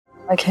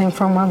I came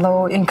from a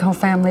low-income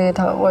family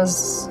that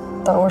was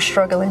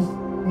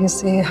struggling. You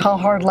see how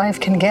hard life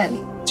can get.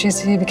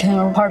 GCE became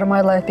a part of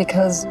my life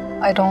because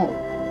I don't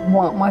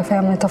want my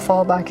family to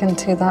fall back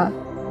into that.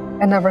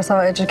 I never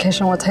thought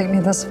education would take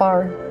me this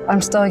far.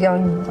 I'm still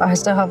young. I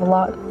still have a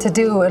lot to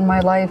do in my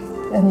life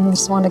and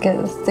just want to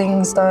get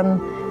things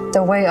done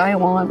the way I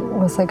want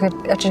with a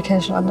good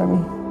education under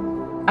me.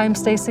 I'm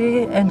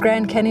Stacy, and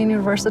Grand Canyon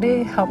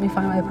University helped me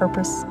find my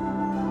purpose.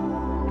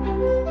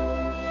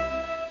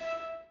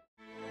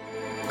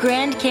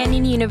 Grand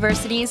Canyon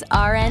University's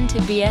RN to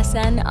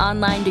BSN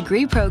online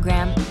degree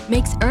program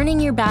makes earning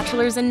your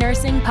bachelor's in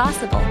nursing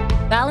possible.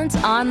 Balance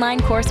online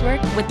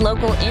coursework with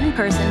local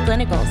in-person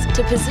clinicals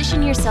to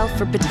position yourself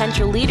for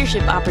potential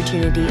leadership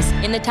opportunities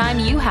in the time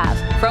you have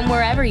from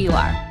wherever you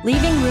are,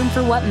 leaving room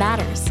for what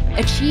matters.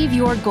 Achieve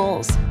your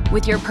goals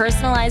with your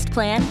personalized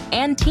plan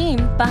and team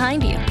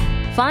behind you.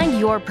 Find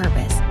your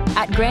purpose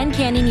at Grand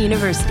Canyon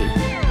University.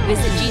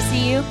 Visit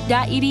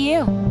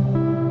gcu.edu.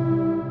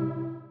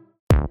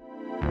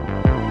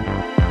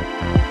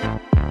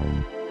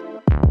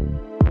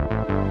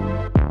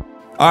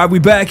 All right, we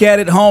back at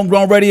it.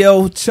 Homegrown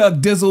Radio, Chuck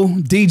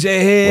Dizzle,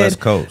 DJ Head. West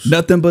Coast.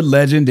 Nothing but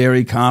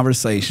legendary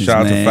conversations, Shout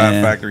out man. to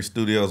Fat Factory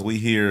Studios. We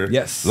here.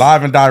 Yes.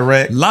 Live and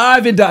direct.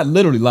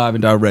 Literally live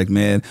and direct,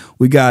 man.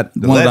 We got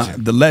the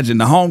legend,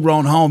 the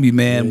homegrown homie,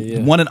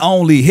 man. One and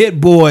only Hit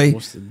Boy.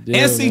 Deal,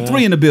 NC3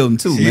 man? in the building,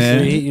 too,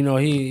 man.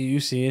 You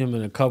see him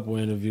in a couple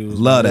interviews.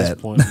 Love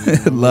that.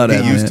 Love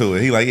that, He used man. to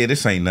it. He like, yeah,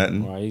 this ain't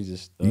nothing. Right, he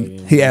just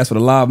He asked for the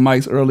live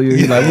mics earlier.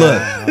 He's like,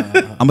 look,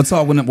 I'm going to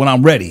talk when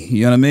I'm ready.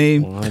 You know what I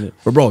mean? 100.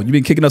 But, bro, you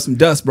been kicking up some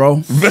dust,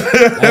 bro.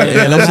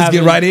 Let's just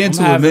get right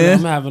into it, man.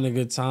 I'm having a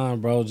good time,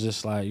 bro.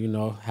 Just like,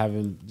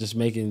 just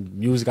making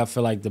music. I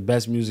feel like the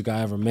best music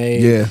I ever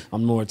made. Yeah.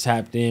 I'm more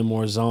tapped in,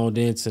 more zoned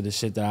into the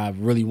shit that I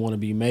really want to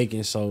be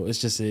making. So it's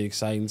just an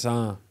exciting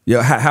time.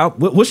 Yeah,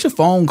 what's your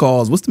phone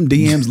calls? What's them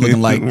DMs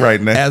looking like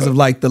right now? As of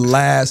like the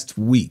last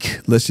week,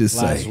 let's just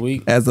say. Last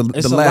week? As of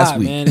It's the a last lot,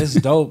 week. man. It's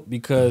dope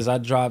because I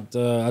dropped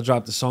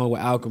the song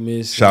with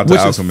Alchemist. Shout out to Which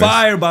Alchemist. is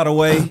fire, by the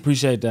way.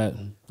 Appreciate that.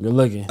 Good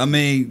looking. I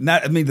mean,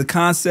 the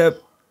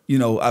concept,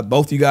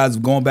 both you guys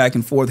going back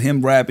and forth,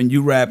 him rapping,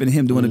 you rapping,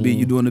 him doing the beat,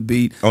 you doing the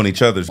beat. On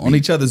each other's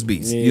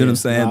beats. You know what I'm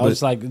saying? No,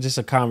 it's like just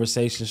a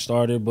conversation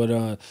starter,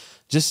 but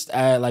just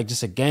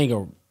a gang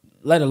of,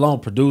 let alone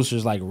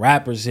producers, like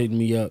rappers hitting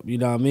me up, you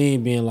know what I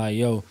mean? Being like,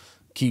 yo,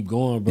 keep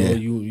going, bro. Yeah.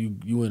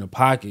 You in a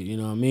pocket, you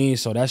know what I mean?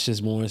 So that's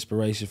just more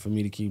inspiration for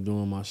me to keep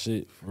doing my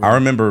shit. I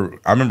remember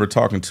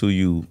talking to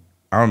you.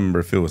 I don't remember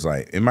if it was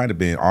like, it might have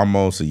been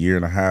almost a year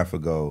and a half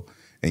ago.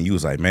 And you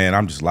was like, man,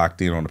 I'm just locked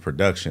in on the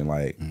production.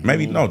 Like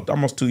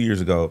almost 2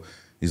 years ago.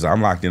 He's like,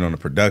 I'm locked in on the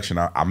production.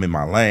 I'm in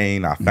my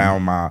lane. I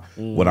found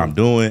what I'm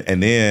doing.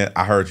 And then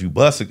I heard you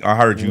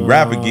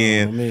rap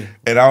again.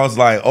 And I was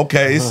like,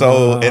 okay,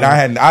 so and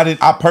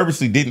I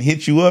purposely didn't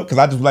hit you up because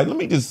I just was like, let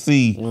me just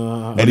see.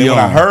 And then when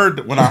I heard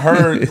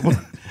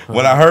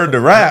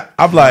the rap,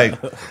 I'm like,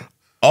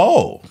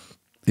 oh.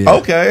 Yeah.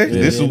 Okay,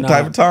 this is the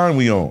type of time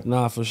we on.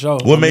 Nah, for sure.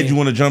 What made you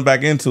want to jump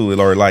back into it,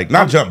 or like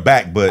not jump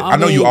back, but I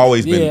know you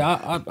always been.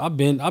 Yeah, I've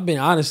been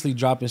honestly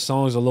dropping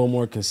songs a little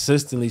more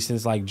consistently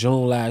since like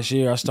June last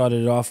year. I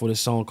started it off with a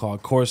song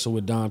called Corsa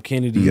with Dom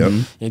Kennedy,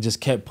 and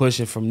just kept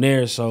pushing from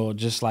there. So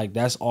just like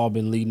that's all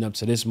been leading up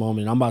to this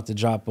moment. I'm about to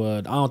drop. I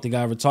don't think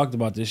I ever talked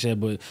about this yet,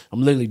 but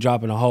I'm literally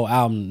dropping a whole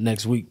album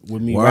next week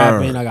with me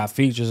rapping. I got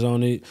features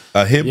on it.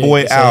 A Hit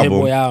Boy album. A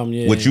Hit Boy album.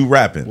 Yeah. With you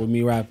rapping. With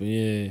me rapping.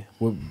 Yeah.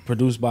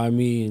 Produced by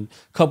me, and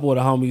a couple of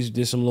the homies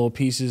did some little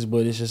pieces,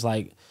 but it's just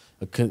like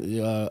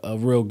a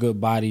real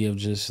good body of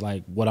just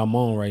like what I'm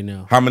on right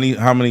now. How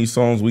many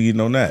songs we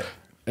getting on that?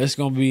 It's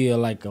gonna be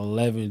like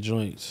 11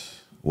 joints.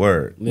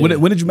 Word.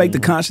 When did you make the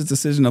conscious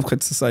decision to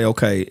say,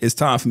 okay, it's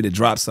time for me to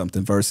drop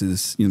something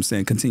versus, you know what I'm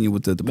saying, continue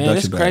with the production? Man,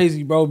 it's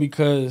crazy, bro,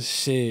 because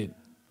shit,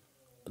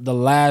 the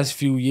last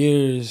few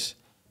years,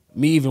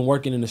 me even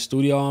working in the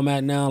studio I'm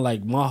at now,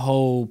 like my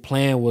whole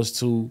plan was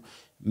to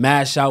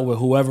mash out with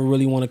whoever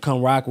really want to come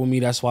rock with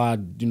me. That's why I,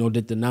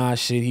 did the Nas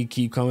shit. He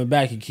keep coming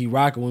back. He keep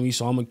rocking with me.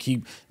 So I'm going to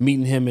keep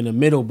meeting him in the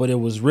middle. But it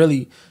was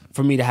really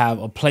for me to have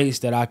a place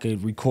that I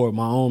could record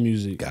my own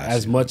music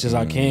as much as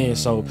I can.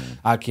 So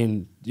I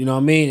can, you know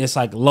what I mean? It's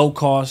like low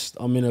cost.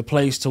 I'm in a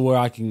place to where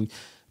I can,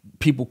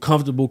 people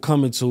comfortable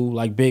coming to,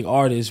 like big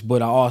artists,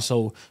 but I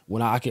also,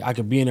 when I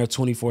could be in there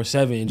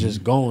 24/7 and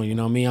just going, you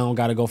know what I mean? I don't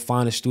got to go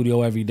find a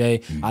studio every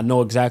day. I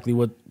know exactly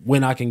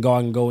when I can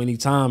go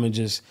anytime and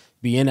just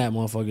be in that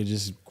motherfucker,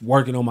 just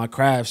working on my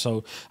craft.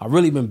 So I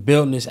really been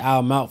building this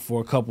album out for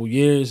a couple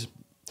years,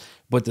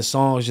 but the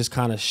songs just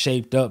kind of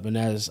shaped up, and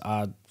as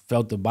I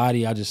felt the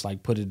body, I just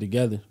like put it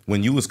together.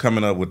 When you was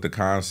coming up with the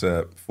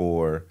concept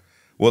for,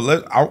 I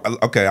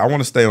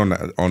want to stay on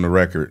the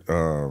record.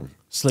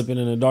 Slipping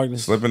in the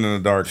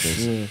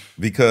Darkness. Yeah.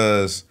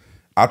 Because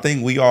I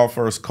think we all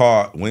first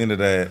caught wind of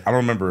that. I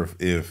don't remember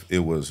if it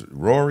was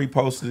Rory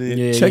posted it.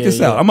 Yeah, Check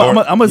this out. I'm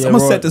gonna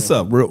set this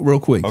up real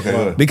quick.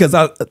 Okay. Because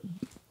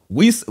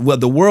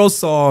the world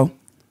saw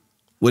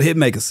what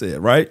Hitmaker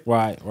said, right?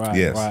 Right.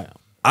 Yes. Right.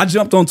 I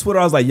jumped on Twitter.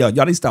 I was like, yo,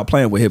 y'all need to stop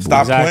playing with Hit Boy.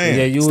 Stop Exactly. playing.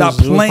 Yeah, you Stop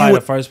was playing probably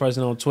with- the first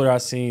person on Twitter I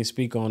seen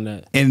speak on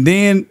that. And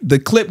then the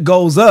clip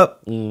goes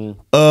up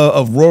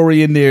of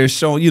Rory in there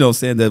showing,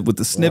 saying that with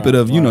the snippet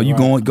of, you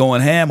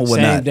going ham or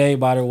whatnot. Same day,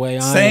 by the way.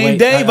 Same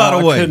day, by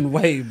the way. I couldn't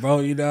wait,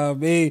 bro. You know what I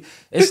mean?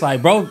 It's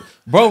like, bro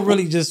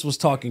really just was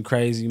talking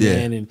crazy,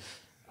 man. And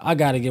I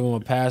got to give him a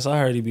pass. I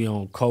heard he be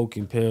on coke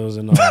and pills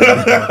and all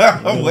that.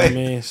 You know what I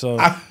mean? So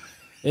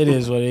it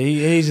is what it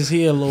is.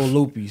 He a little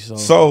loopy.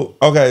 So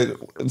okay.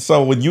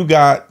 So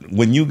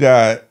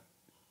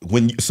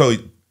so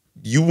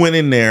you went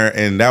in there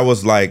and that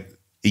was like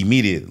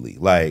immediately.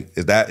 Like,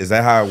 is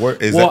that how it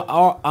works?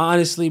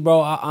 Honestly,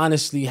 bro, I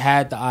honestly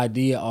had the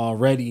idea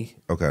already.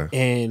 Okay.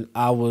 And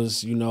I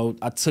was,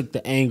 I took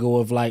the angle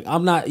of like,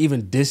 I'm not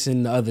even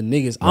dissing the other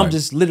niggas. I'm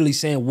just literally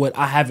saying what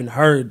I haven't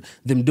heard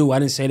them do. I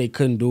didn't say they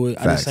couldn't do it.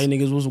 Facts. I didn't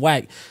say niggas was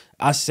whack.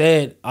 I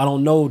said, I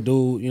don't know,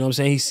 dude. You know what I'm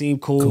saying? He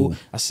seemed cool.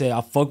 I said,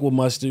 I fuck with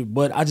Mustard,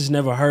 but I just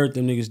never heard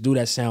them niggas do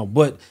that sound.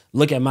 But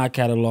look at my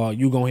catalog.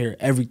 You gonna hear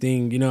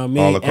everything, you know what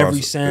I mean?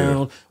 Every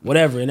sound,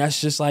 whatever. And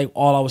that's just like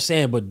all I was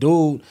saying. But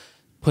dude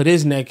put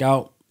his neck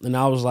out, and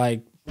I was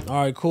like,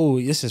 all right, cool.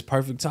 This is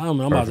perfect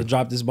timing. I'm about to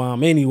drop this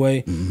bomb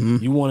anyway.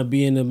 You want to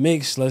be in the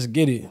mix? Let's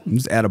get it.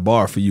 Just add a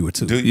bar for you or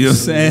two. You know what I'm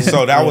saying?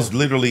 So that was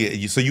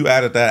literally, so you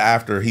added that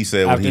after he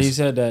said what he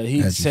said that.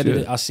 He said you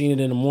it. I seen it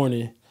in the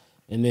morning.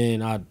 And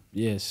then I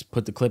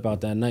put the clip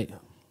out that night.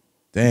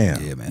 Damn.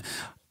 Yeah, man.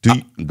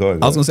 Go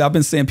ahead. I was gonna say I've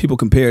been seeing people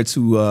compare it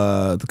to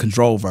the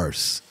control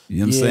verse. You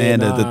know what I'm saying?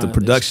 The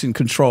production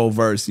control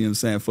verse, you know what I'm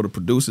saying, for the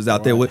producers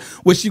out there,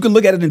 which you can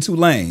look at it in two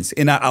lanes.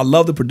 And I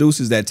love the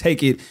producers that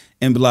take it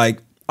and be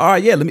like, all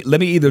right, let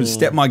me either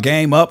step my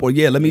game up or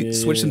let me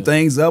switch some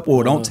things up,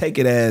 or don't take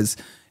it as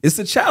it's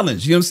a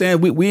challenge. You know what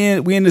I'm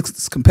saying? We in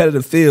this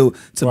competitive field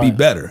to be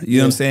better. You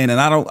know what I'm saying?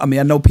 And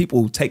I know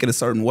people take it a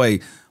certain way,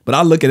 but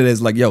I look at it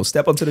as like, yo,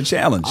 step up to the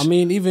challenge. I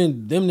mean,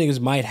 even them niggas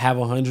might have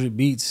 100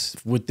 beats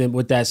with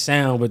that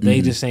sound, but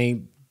they just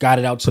ain't got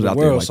it out to the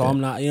world. Like so that.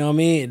 I'm not, you know what I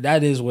mean?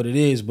 That is what it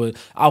is. But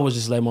I was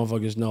just letting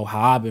motherfuckers know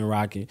how I've been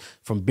rocking.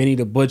 From Benny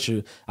the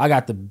Butcher, I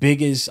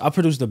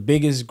produced the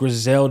biggest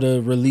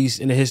Griselda release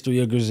in the history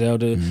of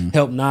Griselda.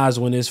 Helped Nas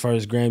win his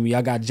first Grammy.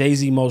 I got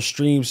Jay-Z most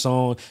streamed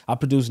song. I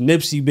produced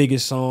Nipsey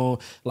biggest song.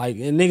 Like,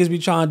 and niggas be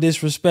trying to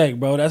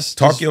disrespect, bro. That's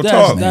talk your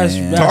talk.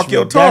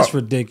 That's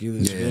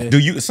ridiculous. Man. Do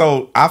you?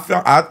 So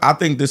I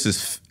think this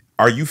is.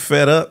 Are you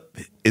fed up?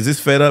 Is this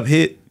fed up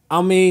hit?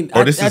 I mean,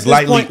 or this is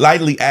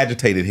lightly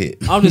agitated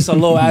hit. I'm just a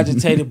little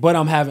agitated, but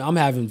I'm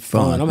having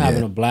fun. I'm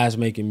having a blast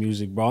making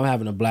music, bro. I'm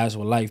having a blast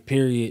with life,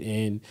 period.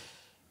 And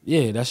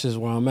that's just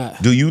where I'm at.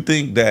 Do you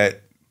think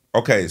that?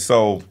 Okay,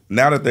 so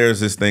now that there's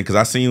this thing, because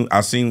I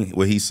seen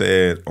what he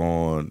said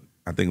on,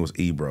 I think it was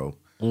Ebro.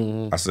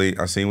 I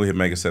seen what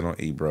Hitmaker said on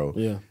Ebro.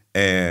 Yeah,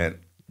 and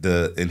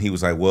he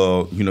was like,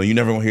 well, you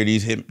never gonna hear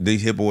these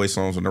Hit Boy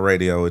songs on the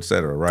radio, et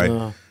cetera,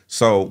 right?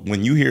 So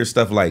when you hear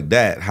stuff like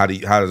that, how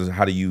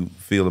do you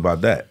feel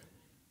about that?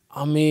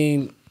 I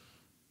mean,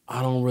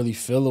 I don't really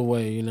feel a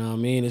way, you know what I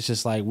mean? It's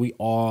just like we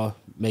all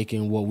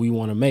making what we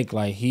want to make.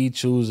 Like, he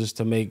chooses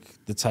to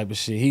make the type of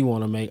shit he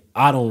want to make.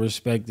 I don't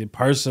respect it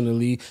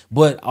personally,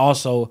 but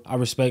also I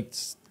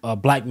respect a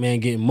black man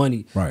getting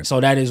money. Right.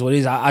 So that is what it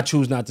is. I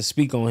choose not to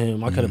speak on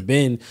him. I could have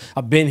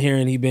I've been here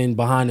and he been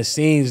behind the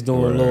scenes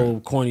doing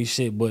little corny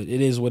shit, but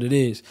it is what it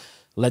is.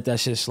 Let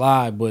that shit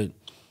slide, but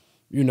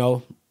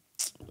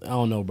I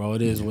don't know, bro.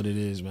 It is what it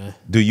is, man.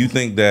 Do you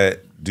think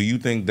that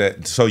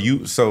so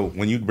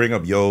when you bring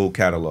up your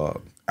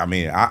catalog, I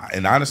mean,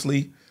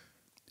 honestly,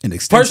 an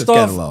extensive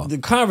catalog. First off, the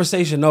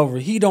conversation over,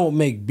 he don't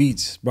make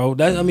beats, bro.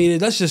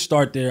 Let's just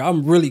start there.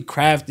 I'm really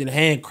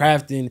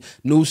handcrafting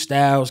new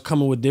styles,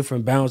 coming with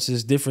different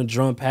bounces, different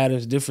drum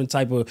patterns, different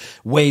type of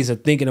ways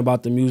of thinking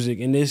about the music.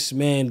 And this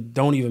man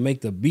don't even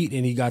make the beat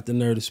and he got the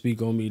nerve to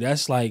speak on me.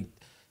 That's like,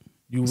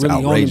 you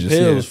really on the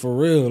pills for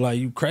real, like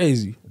you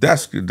crazy.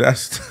 That's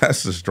a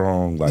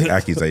strong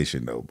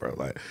accusation though, bro.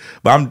 But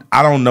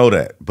I don't know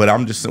that. But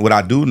I'm just, what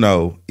I do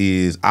know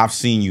is I've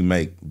seen you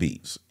make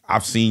beats.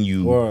 I've seen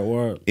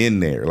you in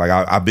there. Like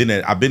I've been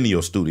to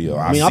your studio.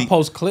 I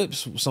post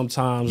clips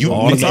sometimes. You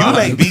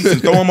make beats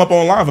and throw them up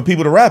online for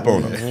people to rap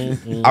on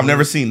them. I've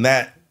never seen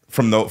that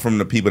from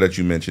the people that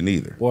you mentioned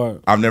either.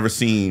 I've never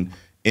seen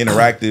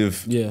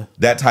interactive,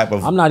 that type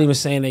of. I'm not even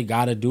saying they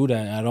gotta do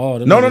that at all.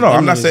 No,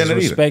 I'm not saying that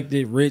either.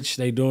 Respected, rich,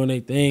 they doing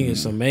their thing.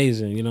 It's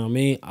amazing. You know what I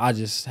mean? I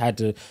just had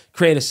to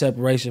create a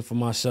separation for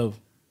myself.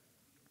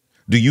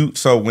 When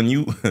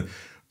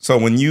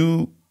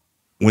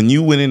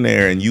you went in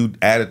there and you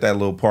added that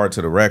little part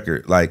to the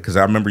record, because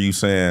I remember you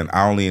saying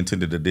I only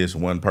intended to diss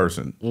one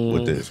person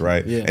with this,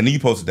 right? Yeah. And then you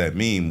posted that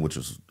meme, which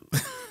was.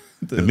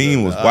 The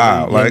meme was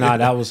wild.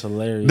 That was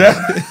hilarious.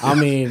 I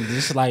mean,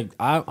 just like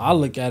I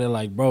look at it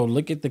like, bro,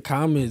 look at the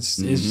comments.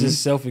 It's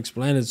just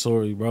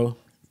self-explanatory, bro.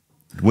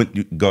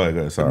 Go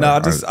ahead. Sorry.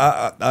 No,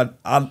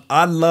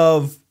 I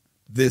love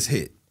this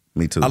hit.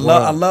 Me too. I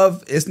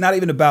love. It's not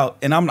even about,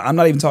 and I'm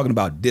not even talking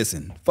about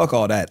dissing. Fuck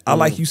all that. I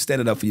like you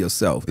standing up for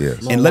yourself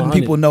and letting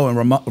people know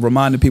and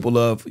reminding people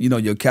of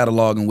your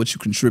catalog and what you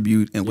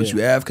contribute and what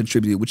you have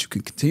contributed, what you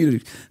can continue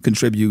to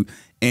contribute.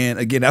 And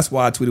again, that's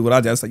why I tweeted what I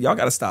did. I was like, y'all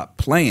got to stop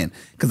playing,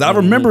 because I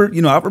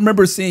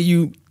remember seeing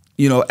you,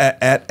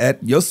 at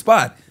your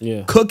spot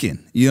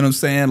cooking. You know what I'm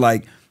saying?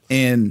 Like,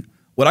 and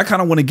what I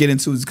kind of want to get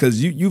into is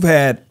because you've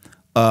had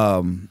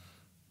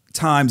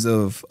times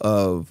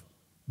of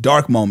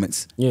dark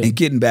moments and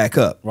getting back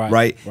up,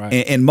 right?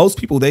 And most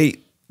people they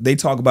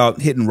talk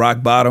about hitting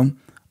rock bottom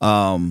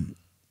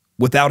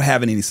without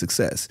having any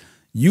success.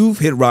 You've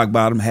hit rock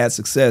bottom, had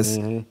success,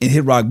 and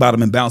hit rock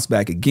bottom and bounced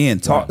back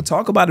again.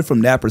 Talk about it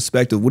from that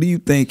perspective. What do you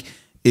think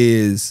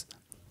is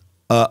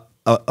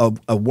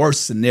a worse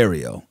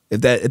scenario,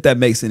 if that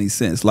makes any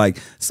sense? Like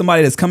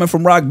somebody that's coming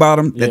from rock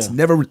bottom that's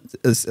never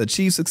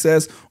achieved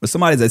success, or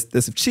somebody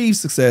that's achieved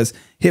success,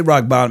 hit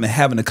rock bottom and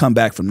having to come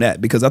back from that.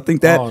 Because I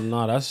think that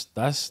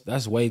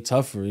that's way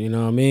tougher. You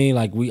know what I mean?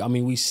 Like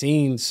we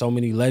seen so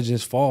many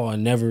legends fall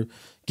and never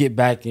get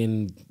back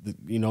in.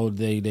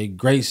 They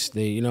grace.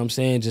 You know what I'm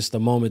saying? Just the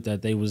moment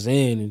that they was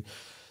in. And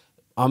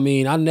I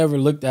mean, I never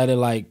looked at it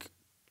like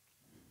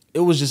it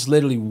was just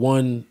literally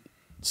one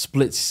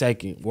split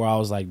second where I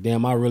was like,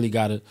 damn, I really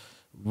gotta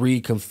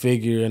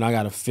reconfigure and I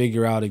gotta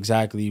figure out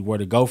exactly where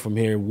to go from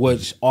here,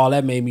 which all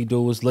that made me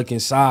do was look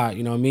inside.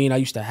 You know what I mean? I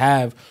used to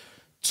have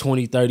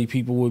 20, 30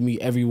 people with me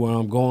everywhere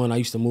I'm going. I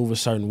used to move a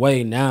certain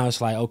way. Now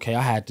it's like, okay,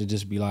 I had to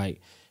just be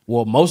like,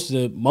 well, most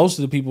of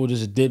the people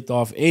just dipped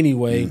off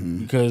anyway,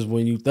 because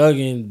when you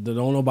thugging,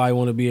 don't nobody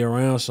want to be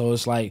around. So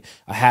it's like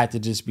I had to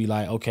just be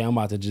like, okay, I'm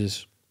about to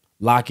just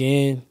lock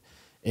in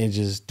and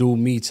just do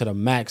me to the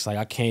max. Like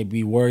I can't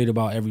be worried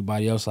about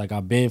everybody else like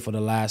I've been for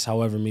the last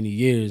however many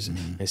years.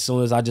 As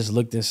soon as I just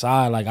looked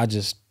inside, like I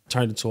just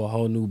turned into a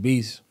whole new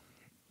beast.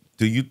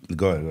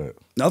 Go ahead.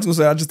 I was gonna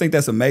say, I just think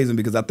that's amazing,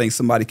 because I think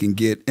somebody can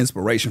get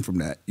inspiration from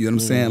that. You know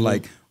what I'm saying?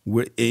 Like,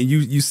 and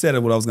you said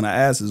it. What I was gonna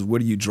ask is, where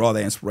do you draw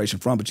that inspiration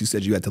from? But you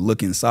said you had to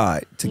look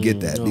inside to get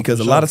that, because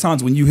a lot of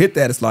times when you hit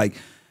that, it's like,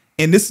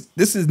 and this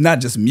is not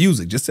just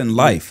music, just in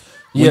life.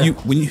 When you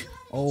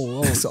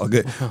it's all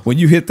good. When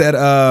you hit that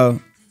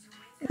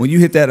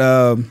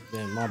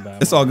Damn, my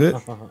bad. It's all good.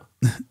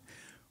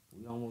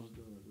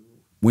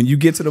 When you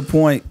get to the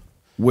point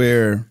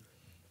where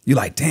you're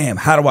like, damn,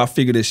 how do I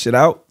figure this shit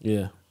out?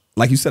 Yeah.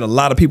 Like you said, a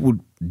lot of people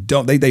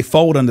don't, they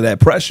fold under that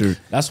pressure.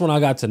 That's when I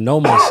got to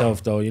know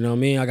myself, though. You know what I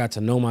mean? I got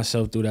to know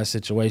myself through that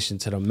situation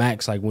to the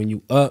max. Like when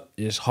you up,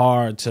 it's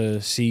hard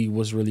to see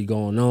what's really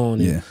going on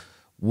and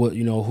what,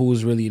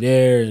 who's really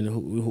there, and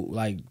who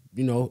like,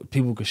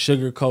 people could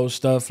sugarcoat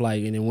stuff.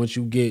 Like, and then once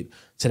you get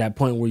to that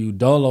point where you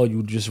dolo,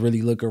 you just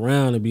really look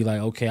around and be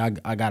like, okay,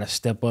 I got to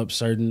step up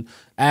certain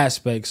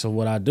aspects of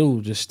what I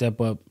do. Just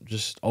step up,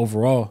 just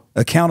overall.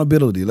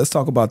 Accountability. Let's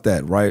talk about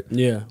that, right?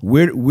 Yeah.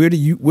 Where do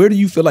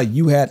you feel like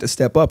you had to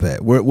step up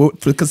at?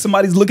 Because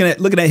somebody's looking at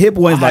Hit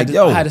Boy and like,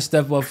 yo, I had to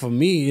step up for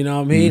me. You know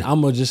what I mean?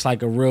 I'm just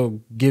like a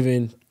real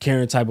giving,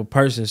 caring type of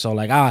person. So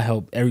like I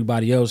help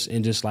everybody else,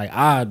 and just like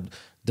I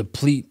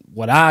deplete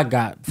what I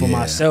got for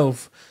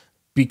myself,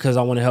 because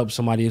I want to help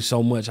somebody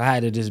so much. I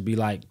had to just be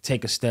like,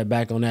 take a step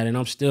back on that. And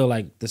I'm still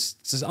like this.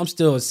 I'm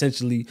still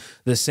essentially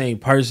the same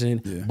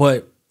person,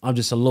 but I'm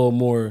just a little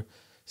more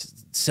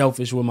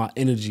selfish with my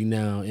energy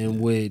now,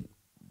 and with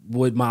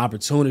my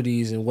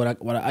opportunities, and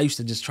what I used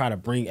to just try to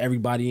bring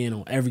everybody in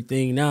on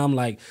everything. Now I'm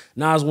like,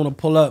 I just want to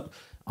pull up.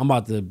 I'm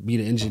about to be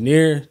the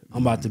engineer.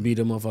 I'm about to be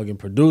the motherfucking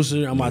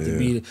producer. I'm about to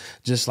be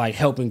just like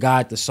helping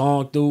guide the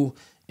song through,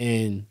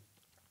 and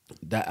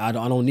that I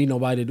don't need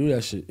nobody to do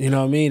that shit. You know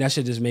what I mean? That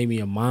shit just made me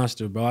a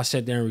monster, bro. I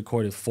sat there and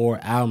recorded 4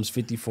 albums,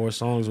 54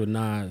 songs with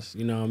Nas.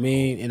 You know what I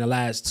mean? In the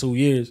last 2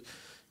 years,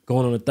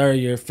 going on the 3rd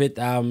year, 5th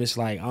album, it's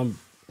like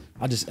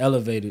I just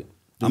elevated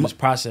through this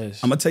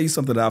process. I'm gonna tell you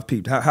something that I've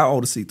peeped. How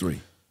old is C3?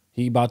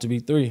 He about to be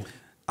 3.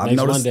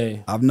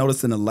 Monday. I've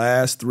noticed in the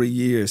last 3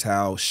 years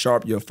how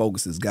sharp your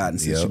focus has gotten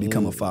since you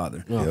become a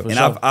father.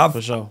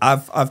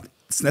 I've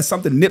that's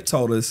something Nip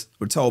told us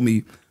or told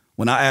me.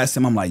 When I asked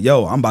him, I'm like,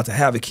 yo, I'm about to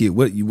have a kid.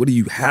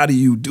 How do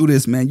you do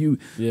this, man? You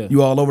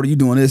all over, you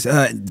doing this,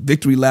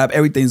 victory lap,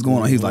 everything's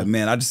going on. He's like,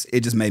 man, it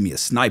just made me a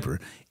sniper.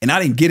 And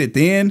I didn't get it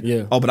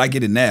then. But I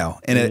get it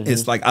now. And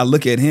it's like, I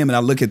look at him and I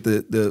look at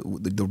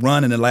the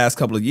run in the last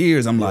couple of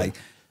years. I'm like,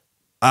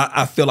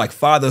 I feel like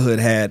fatherhood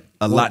had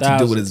a lot to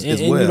do with it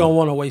as well. And you don't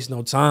want to waste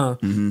no time.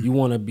 You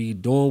want to be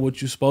doing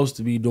what you're supposed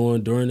to be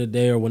doing during the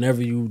day or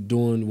whenever you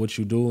doing what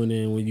you're doing.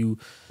 And when you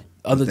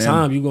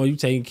time you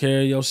taking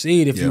care of your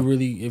seed if you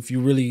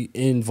really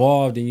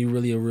involved and you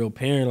really a real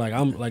parent. Like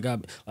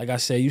I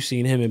said, you've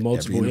seen him in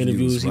multiple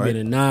interviews. He been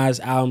in Nas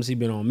albums, he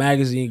been on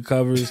magazine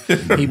covers,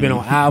 he been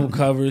on album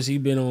covers, he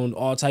been on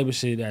all type of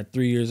shit at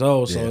 3 years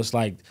old. So it's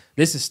like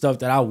this is stuff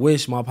that I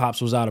wish my pops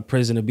was out of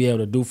prison to be able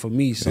to do for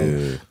me.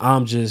 So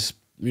I'm just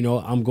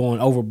I'm going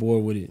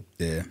overboard with it.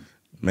 Yeah,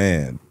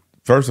 man.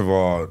 First of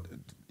all,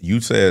 you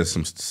said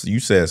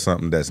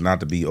something that's not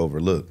to be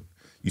overlooked.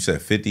 You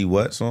said 50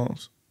 what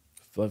songs?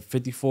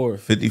 54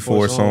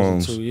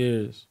 songs in 2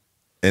 years.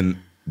 and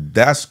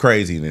that's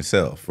crazy in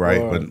itself,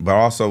 right? Right. But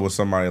also with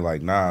somebody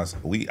like Nas,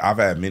 I've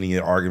had many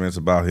arguments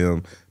about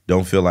him.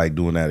 Don't feel like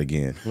doing that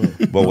again.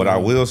 But what I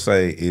will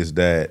say is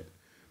that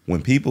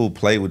when people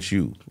play with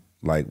you,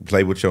 like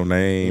play with your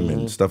name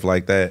and stuff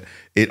like that,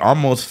 it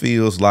almost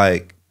feels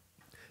like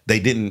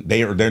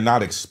they're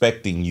not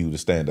expecting you to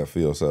stand up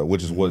feel so,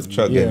 which is what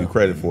Chuck gave you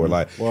credit for.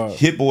 Like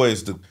Hit Boy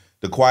is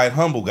the quiet,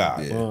 humble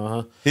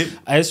guy.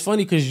 It's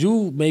funny because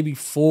you maybe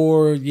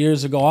 4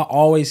 years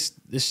ago,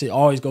 this shit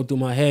always go through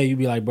my head. You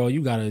be like, bro,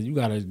 you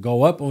gotta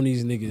go up on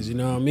these niggas. You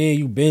know what I mean?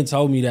 You been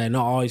told me that, and I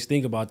always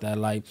think about that.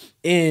 Like,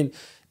 and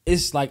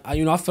it's like, I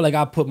feel like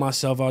I put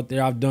myself out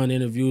there. I've done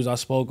interviews. I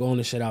spoke on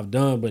the shit I've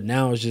done, but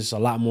now it's just a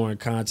lot more in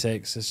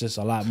context. It's just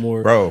a lot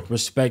more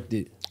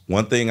respected.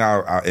 One thing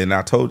I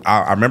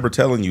remember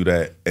telling you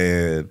that,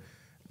 and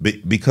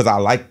because I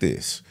like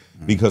this,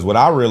 because what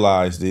I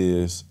realized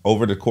is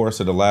over the course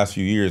of the last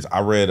few years,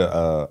 I read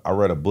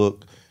a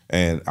book,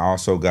 and I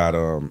also got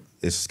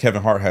it's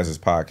Kevin Hart has his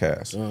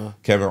podcast.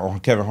 On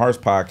Kevin Hart's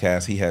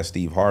podcast, he has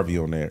Steve Harvey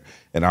on there,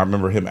 and I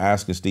remember him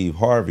asking Steve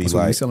Harvey, That's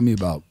like, what you telling me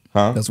about.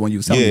 Huh? That's when you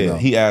was telling me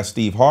about. He asked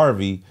Steve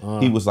Harvey.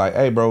 He was like,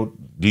 "Hey, bro,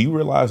 do you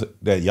realize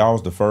that y'all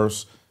was the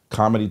first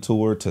comedy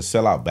tour to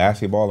sell out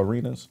basketball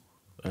arenas?"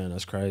 Man,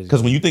 that's crazy.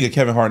 Because when you think of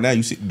Kevin Hart now,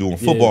 you see doing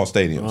football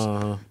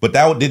stadiums, but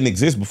that didn't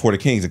exist before the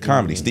Kings of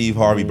Comedy. Steve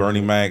Harvey,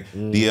 Bernie Mac,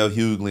 D.L.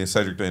 Hughley, and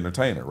Cedric the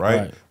Entertainer.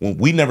 Right? When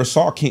we never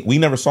saw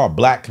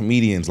black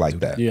comedians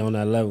like that. Yeah, on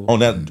that level. On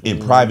that in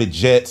private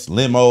jets,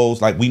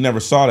 limos, like we never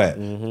saw that.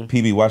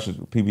 PB,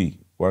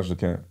 watch the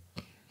camera.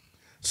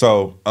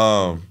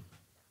 So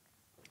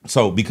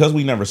because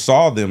we never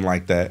saw them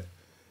like that,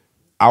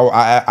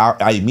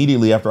 I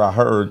immediately after I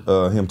heard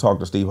him talk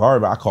to Steve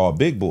Harvey, I called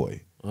Big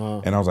Boy.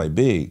 And I was like,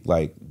 Big,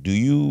 like, do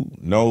you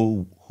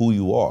know who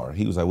you are?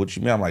 He was like, what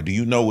you mean? I'm like, do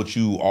you know what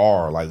you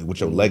are? Like,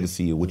 what your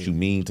legacy or what you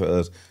mean to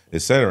us,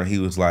 et cetera? And he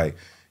was like,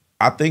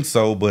 I think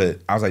so, but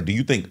I was like, do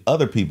you think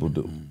other people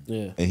do?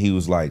 Yeah. And he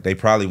was like, they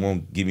probably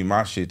won't give me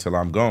my shit till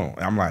I'm gone.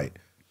 And I'm like,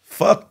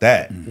 fuck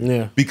that.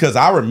 Yeah. Because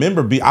I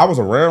remember I was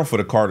around for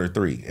the Carter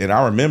 3, and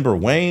I remember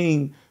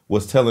Wayne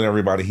was telling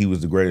everybody he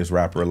was the greatest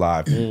rapper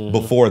alive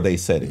before they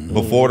said it,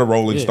 before the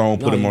Rolling Stone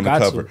put him on the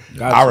cover.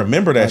 I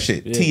remember that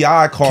shit.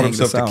 T.I. called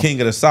himself the King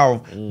of the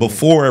South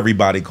before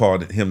everybody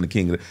called him the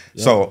King of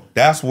the So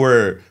that's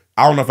where,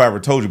 I don't know if I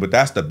ever told you, but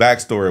that's the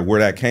backstory of where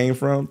that came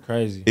from.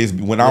 Crazy. Is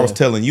when I was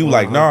telling you,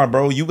 like, nah,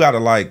 bro, you got to,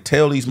 like,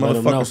 tell these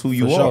motherfuckers who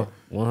you are.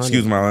 Sure.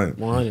 Excuse my language.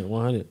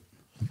 100.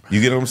 You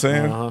get what I'm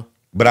saying?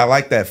 But I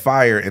like that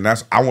fire, and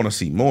I want to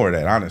see more of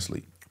that,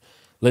 honestly.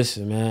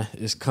 Listen, man,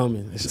 it's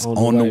coming. It's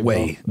on the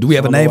way. Bro. Do we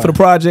have a name for the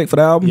project, for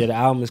the album? Yeah, the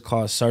album is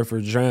called Surf or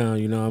Drown.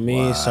 You know what I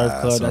mean? Wow,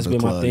 Surf Club. That's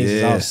been my thing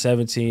since I was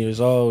 17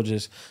 years old.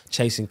 Just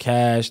chasing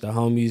cash, the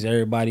homies,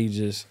 everybody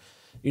just,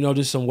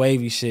 just some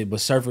wavy shit. But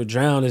Surf or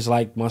Drown is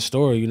like my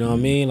story. You know what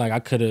I mean? Like I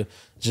could have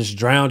just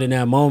drowned in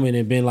that moment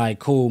and been like,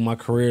 cool, my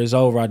career is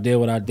over. I did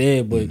what I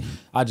did. But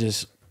I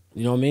just,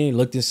 you know what I mean?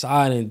 Looked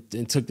inside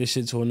and took this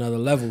shit to another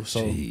level. So,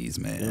 jeez,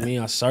 man. You know what I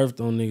mean? I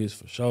surfed on niggas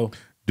for sure.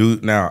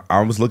 Dude, now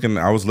I was looking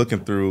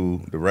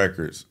through the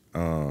records,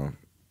 and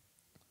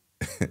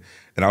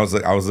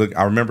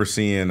I remember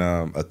seeing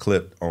a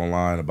clip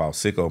online about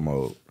Sicko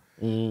Mode,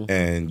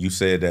 and you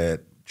said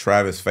that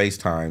Travis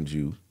FaceTimed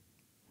you,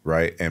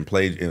 right, and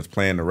was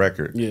playing the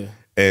record,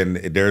 and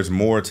there's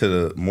more to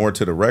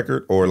the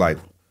record, or like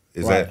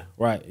is that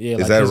right? Yeah,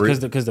 is like,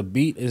 that because the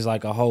beat is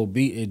like a whole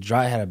beat. It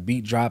had a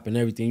beat drop and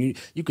everything.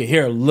 You could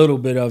hear a little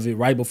bit of it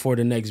right before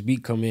the next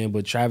beat come in,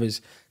 but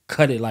Travis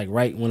cut it like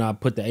right when I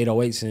put the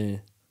 808s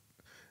in.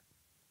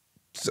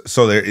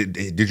 So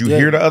did you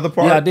hear the other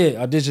part? Yeah, I did.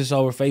 I did just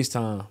over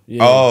FaceTime.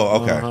 Yeah.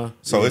 Oh, okay.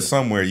 So it's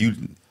somewhere you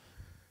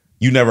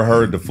never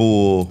heard the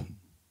full.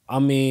 I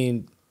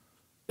mean,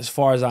 as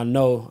far as I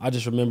know, I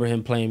just remember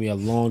him playing me a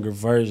longer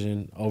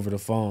version over the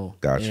phone.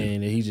 Gotcha.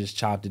 And he just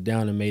chopped it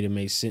down and made it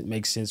make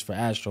sense for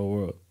Astro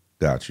World.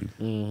 Got you.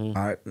 All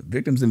right,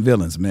 Victims and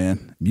Villains,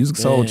 man. Music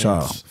Soul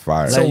Child.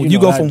 Fire. So you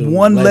go from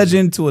one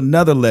legend to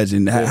another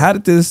legend. Yeah. How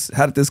did this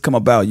come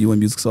about, you and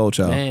Music Soul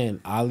Child?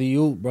 Man,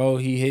 Ali-Oop, bro,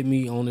 he hit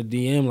me on the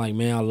DM like,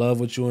 man, I love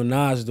what you and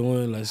Nas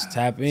doing. Let's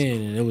tap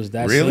in. And it was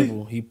that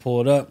simple. He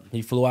pulled up.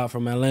 He flew out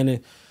from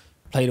Atlanta,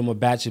 played him a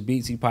batch of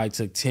beats. He probably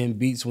took 10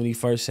 beats when he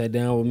first sat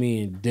down with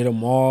me and did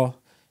them all.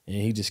 And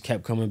he just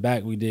kept coming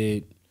back. We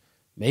did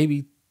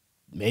maybe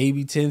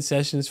 10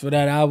 sessions for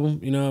that album,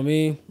 you know what I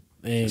mean?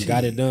 And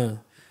got it done.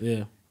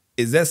 Yeah.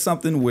 Is that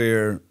something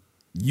where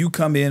you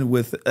come in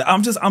with?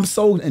 I'm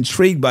so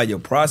intrigued by your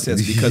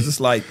process because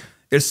it's like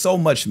there's so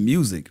much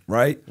music,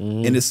 right?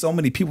 And there's so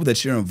many people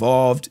that you're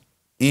involved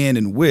in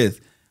and with.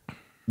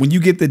 When you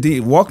get the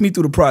DM, walk me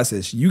through the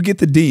process. You get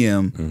the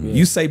DM,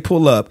 you say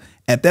pull up.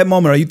 At that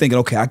moment, are you thinking,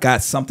 okay, I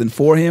got something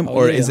for him,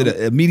 is it an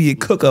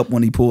immediate cook up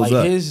when he pulls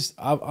up?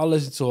 I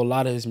listen to a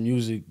lot of his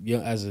music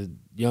as a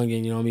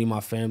youngin', you know what I mean? My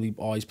family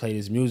always played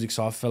his music,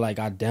 so I feel like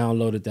I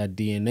downloaded that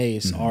DNA.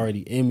 It's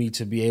already in me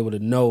to be able to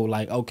know,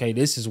 like, okay,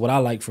 this is what I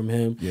like from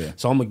him. Yeah.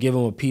 So I'm gonna give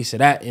him a piece of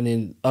that, and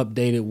then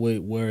update it with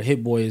where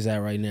Hit Boy is at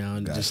right now,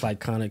 and just like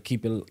kind of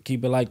keep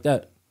it like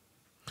that.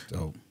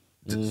 So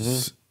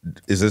Is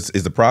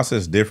the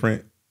process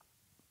different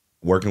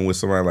working with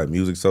somebody like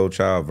Musiq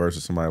Soulchild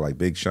versus somebody like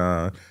Big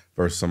Sean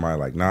versus somebody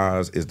like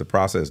Nas? Is the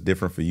process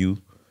different for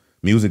you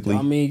musically?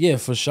 I mean, yeah,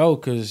 for sure,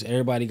 because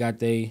everybody got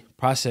their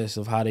process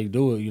of how they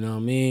do it, you know what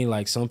I mean?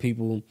 Like, some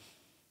people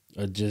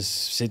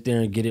just sit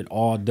there and get it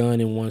all done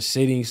in one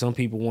sitting. Some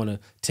people want to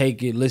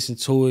take it, listen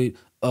to it,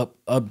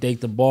 update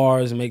the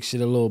bars and make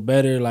shit a little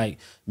better. Like,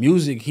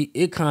 Musiq,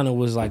 it kind of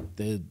was like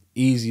the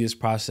easiest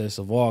process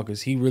of all,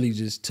 because he really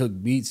just took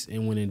beats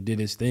and went and did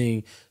his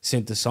thing,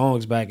 sent the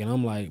songs back, and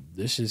I'm like,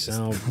 this should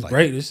sound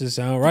great, this should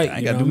sound right. I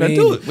ain't you gotta know do what I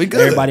nothing mean? to it. We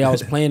good. Everybody I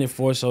was playing it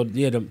for, so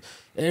yeah,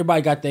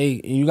 everybody got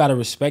and you got to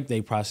respect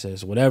their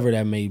process, whatever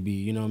that may be.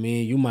 You know what I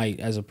mean? You might,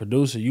 as a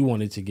producer, you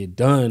want it to get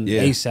done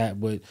ASAP,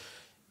 but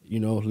you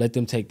know, let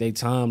them take their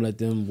time, let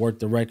them work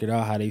the record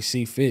out how they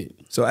see fit.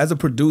 So as a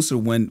producer,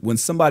 when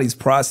somebody's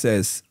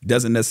process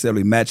doesn't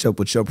necessarily match up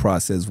with your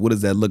process, what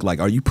does that look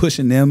like? Are you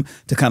pushing them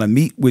to kind of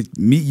meet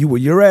you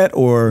where you're at,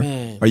 or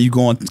are you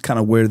going kind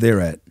of where they're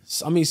at?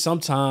 I mean,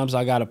 sometimes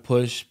I gotta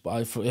push.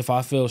 If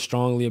I feel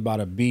strongly about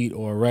a beat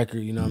or a record,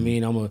 you know what I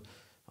mean, I'm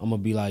gonna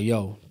be like,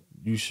 yo,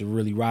 you should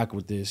really rock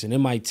with this, and it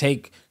might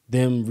take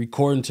them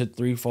recording to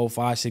 3, 4,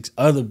 5, 6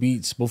 other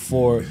beats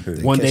before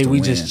one day we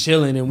just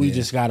chilling and we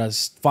just got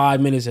 5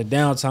 minutes of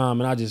downtime,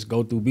 and I just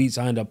go through beats.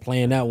 I end up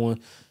playing that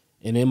one,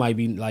 and it might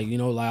be like, you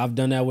know, like I've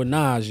done that with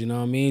Nas, you know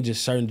what I mean?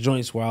 Just certain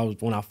joints where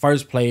when I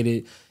first played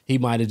it, he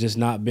might have just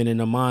not been in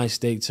the mind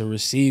state to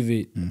receive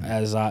it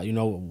as I, you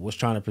know, was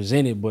trying to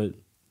present it, but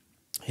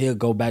he'll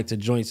go back to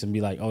joints and be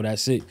like, oh,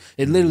 that's it.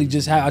 It literally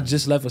just I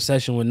just left a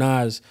session with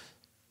Nas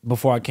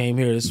before I came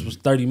here. This was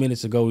 30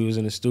 minutes ago. We was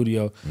in the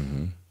studio.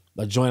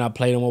 A joint I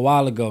played him a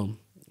while ago.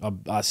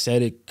 I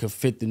said it could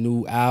fit the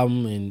new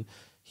album, and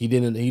he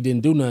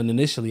didn't do nothing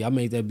initially. I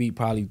made that beat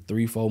probably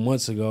 3-4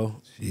 months ago.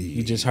 Jeez.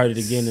 He just heard it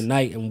again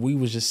tonight, and we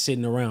was just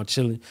sitting around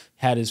chilling,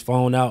 had his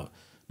phone out.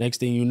 Next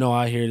thing you know,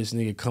 I hear this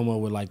nigga come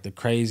up with like the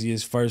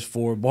craziest first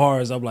 4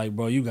 bars. I'm like,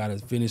 bro, you gotta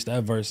finish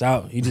that verse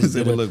out. He just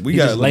did look, we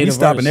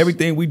stopping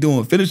everything we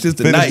doing. Finish this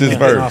tonight. Finish this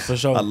verse. Nah, for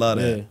sure. I love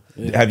that.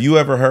 Yeah. Have you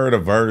ever heard a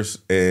verse?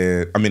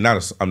 I'm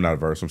not a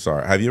verse. I'm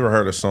sorry. Have you ever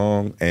heard a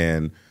song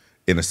and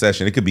in a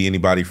session, it could be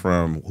anybody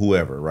from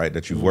whoever, right,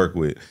 that you've worked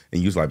with,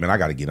 and you was like, man, I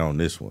got to get on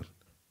this one.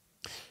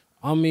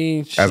 I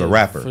mean, as a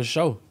rapper, for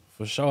sure.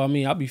 I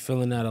mean, I be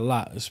feeling that a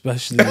lot,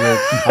 especially with,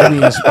 I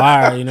be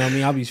inspired. You know what I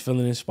mean? I be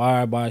feeling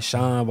inspired by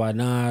Sean, by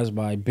Nas,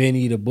 by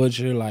Benny the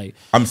Butcher. Like,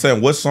 I'm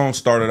saying, what song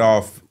started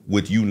off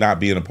with you not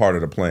being a part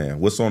of the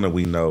plan? What song that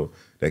we know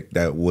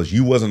that was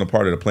you wasn't a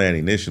part of the plan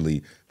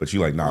initially, but you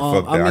like, nah,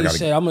 fuck that.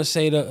 I'm gonna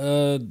say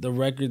the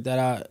record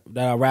that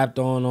I rapped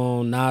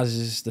on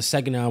Nas's the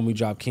second album we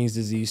dropped, King's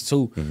Disease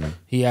 2.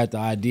 He had the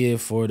idea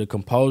for the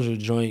composure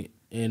joint,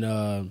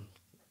 and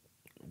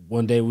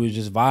one day we was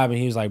just vibing.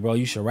 He was like, bro,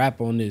 you should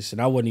rap on this, and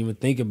I wasn't even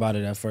thinking about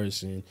it at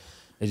first, and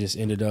it just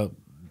ended up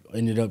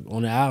on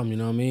the album. You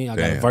know what I mean? I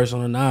got a verse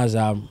on the Nas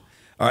album.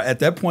 At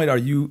that point,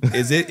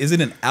 is it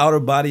an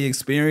outer body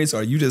experience, or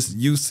are you just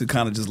used to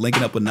kind of just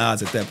linking up with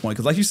Nas at that point?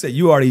 Because like you said,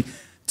 you already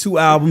 2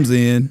 albums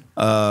in,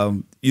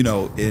 you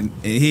know, and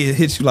he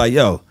hits you like,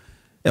 yo,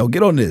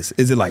 get on this.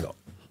 Is it like,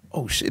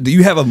 oh shit? Do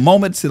you have a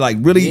moment to like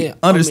really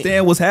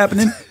understand what's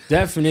happening?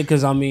 Definitely,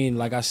 because I mean,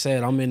 like I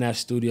said, I'm in that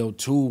studio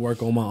to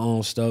work on my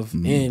own stuff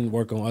and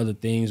work on other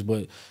things,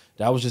 but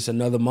that was just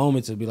another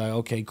moment to be like,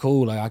 okay,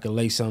 cool. Like I could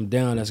lay something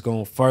down that's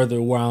going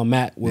further where I'm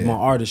at with my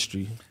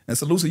artistry. And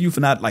salute to you for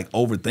not like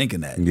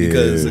overthinking that,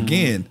 because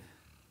again,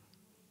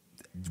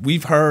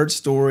 we've heard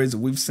stories,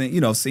 we've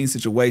seen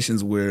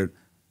situations where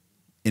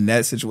in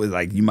that situation,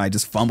 like you might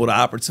just fumble the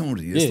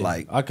opportunity. It's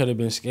like I could have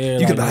been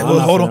scared. You like, could be like, well,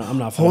 hold on, I'm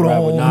not finna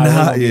rap with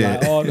Nas.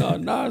 Like, oh no,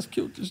 Nas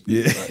cute.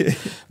 Like,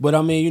 but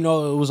I mean, you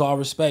know, it was all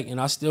respect, and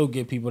I still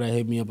get people that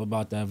hit me up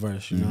about that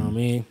verse. You know what I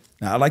mean?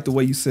 Now I like the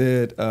way you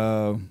said.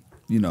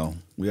 You know,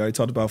 we already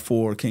talked about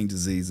 4 King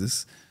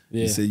Diseases.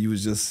 You said you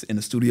was just in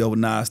the studio with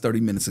Nas 30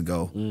 minutes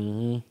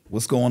ago.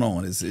 What's going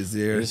on? Is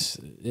there?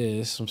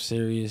 It's some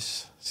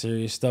serious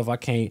stuff. I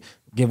can't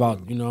give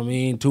out, you know what I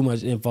mean, too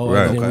much info.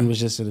 Right, and then we was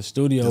just in the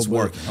studio. It's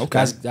working.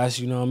 Okay, that's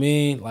you know what I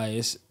mean. Like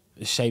it's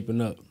shaping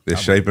up.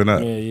 It's shaping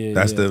up. Yeah.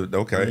 That's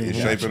it's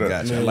shaping up.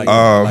 Gotcha. I like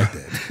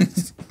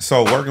that.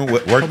 So working.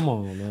 Come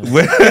on, man.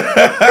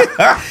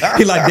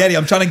 He like, Daddy,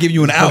 I'm trying to give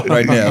you an out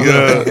right now.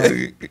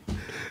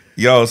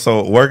 Yo,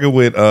 so working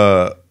with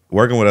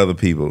other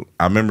people.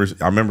 I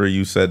remember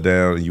you sat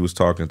down and you was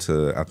talking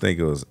to, I think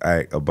it was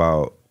Act,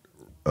 about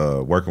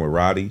working with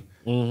Roddy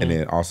and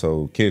then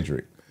also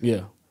Kendrick.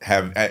 Yeah.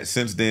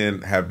 Since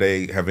then have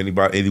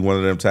any one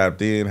of them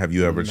tapped in? Have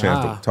you ever a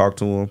chance to talk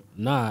to them?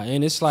 Nah,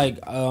 and it's like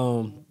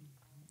I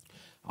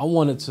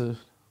wanted to.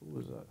 Who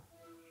was that?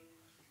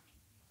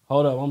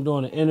 Hold up, I'm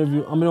doing an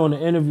interview. I'm doing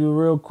an interview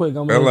real quick.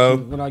 I'm Hello.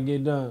 when I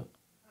get done.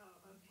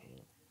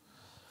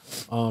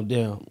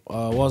 Damn.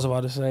 What was I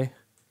about to say?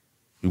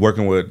 You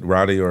working with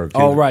Roddy or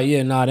Kendrick? Oh right,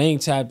 yeah, nah, they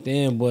ain't tapped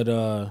in, but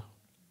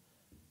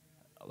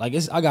like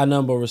I got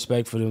nothing but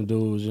respect for them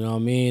dudes, you know what I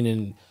mean?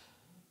 And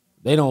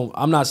they don't.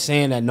 I'm not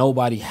saying that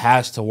nobody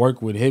has to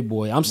work with Hit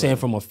Boy. I'm saying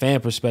from a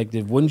fan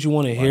perspective, wouldn't you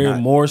want to hear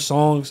more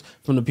songs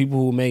from the people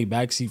who made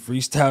Backseat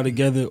Freestyle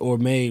together or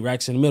made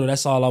Racks in the Middle?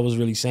 That's all I was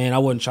really saying. I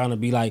wasn't trying to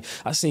be like,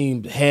 I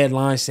seen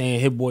headlines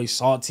saying Hit Boy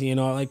salty and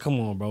all. Like, come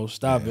on, bro,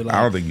 stop it. Like,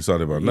 I don't think you saw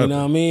that about nothing. You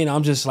know what I mean?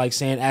 I'm just like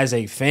saying as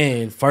a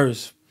fan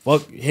first.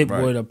 Fuck Hit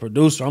Boy, the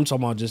producer. I'm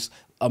talking about just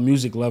a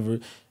music lover.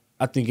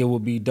 I think it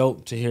would be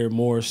dope to hear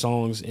more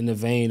songs in the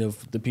vein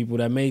of the people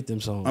that made them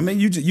songs. I mean,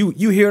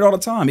 you hear it all the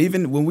time.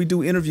 Even when we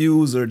do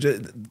interviews or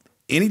just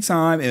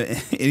anytime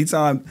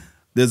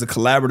there's a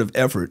collaborative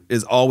effort,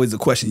 there's always a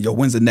question. Yo,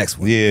 when's the next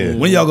one? Yeah.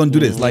 When y'all gonna do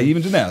this? Like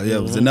even Janelle, yeah,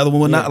 was another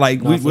one not like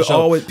we're sure.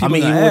 always. People I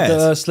mean, even ask.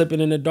 with Slipping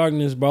in the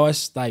Darkness, bro,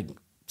 it's like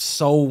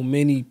so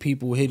many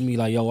people hit me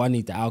like, yo, I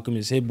need the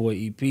Alchemist Hit Boy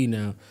EP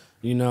now.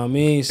 You know what I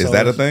mean? So Is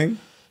that a thing?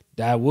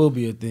 That will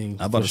be a thing.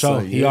 I'm about for to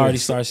sure. say, He yeah. already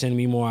started sending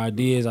me more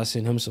ideas. I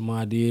sent him some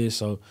ideas.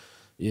 So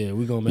yeah,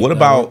 we're gonna make What that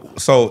about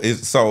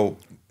work.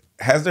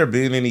 has there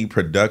been any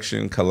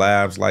production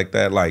collabs like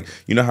that? Like,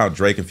 you know how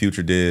Drake and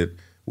Future did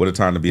What a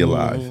Time to Be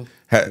Alive?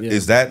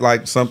 Is that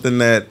like something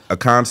that a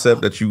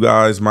concept that you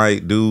guys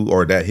might do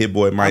or that Hit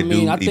Boy might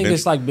do? I think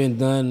it's like been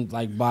done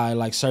like by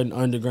like certain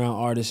underground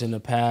artists in the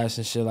past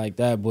and shit like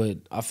that. But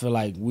I feel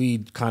like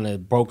we kind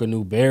of broke a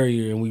new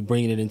barrier and we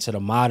bringing it into the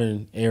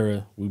modern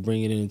era. We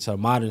bring it into a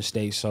modern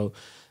state. So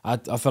I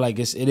feel like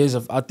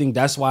I think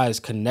that's why it's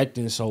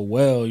connecting so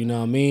well. You know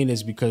what I mean?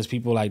 It's because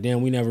people like,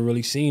 damn, we never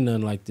really seen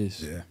nothing like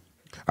this. Yeah.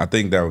 I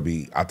think that would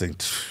be.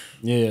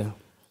 Yeah.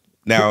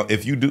 Now,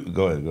 if you do,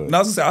 go ahead. No,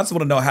 I just want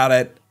to know how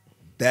that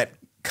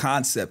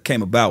concept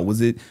came about. Was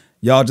it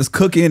y'all just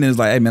cooking and it's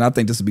like, hey man, I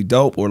think this would be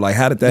dope, or like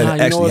how did that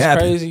actually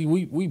happen? Crazy?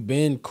 We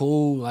been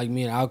cool, like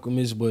me and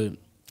Alchemist, but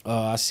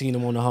I seen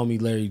him on the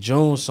homie Larry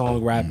June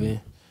song rapping,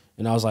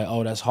 and I was like,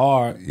 oh, that's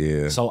hard.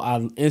 Yeah. So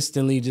I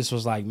instantly just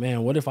was like,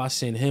 man, what if I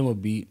send him a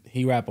beat?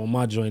 He rap on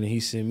my joint and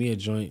he send me a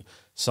joint.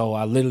 So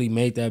I literally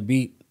made that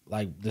beat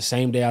like the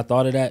same day I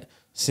thought of that.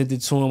 Sent it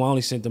to him. I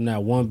only sent him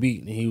that one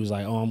beat, and he was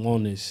like, "Oh, I'm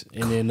on this."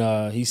 And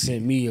then he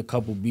sent me a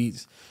couple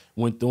beats,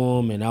 went through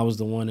them, and that was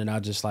the one that I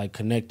just like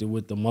connected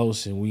with the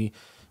most, and we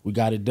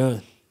got it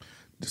done.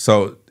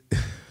 So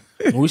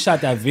When we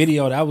shot that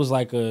video, that was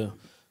like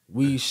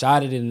we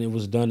shot it and it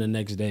was done the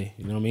next day.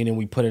 You know what I mean? And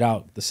we put it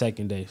out the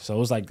second day. So it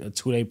was like a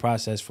 2-day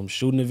process from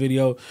shooting the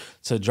video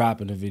to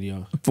dropping the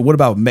video. But what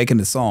about making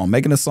the song?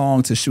 Making a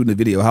song to shooting the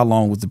video. How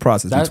long was the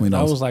process between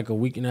those? That was like a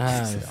week and a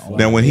half.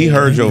 now, when he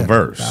heard your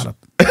verse,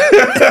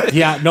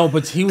 Yeah, no,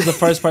 but he was the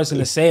first person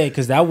to say it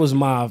because that was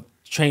my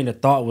train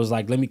of thought was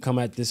like, let me come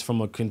at this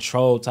from a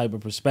control type of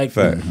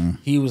perspective.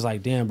 He was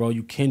like, damn, bro,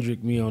 you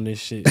Kendrick me on this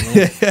shit,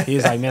 man. He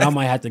was like, man, I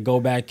might have to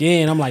go back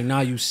in. I'm like, nah,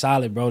 you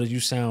solid, bro.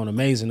 You sound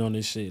amazing on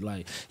this shit.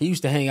 Like, he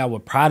used to hang out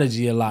with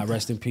Prodigy a lot,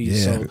 rest in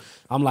peace. Yeah. So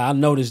I'm like, I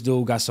know this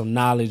dude got some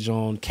knowledge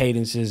on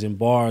cadences and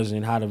bars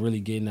and how to really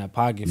get in that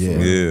pocket for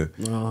yeah.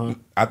 Uh-huh.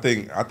 I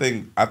think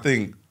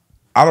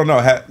I don't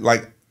know.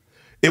 Like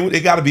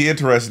it got to be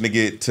interesting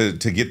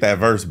to get that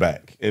verse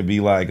back. It'd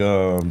be like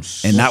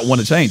and not want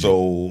to change it.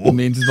 I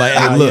mean, just like,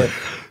 hey, look,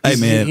 hey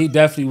man, he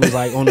definitely was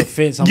like on the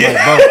fence. I'm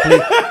like, bro,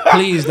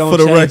 please don't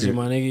change record. it,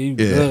 my nigga. You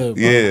good,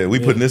 bro. Yeah, we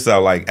putting this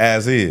out like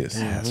as is.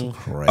 that's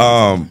crazy.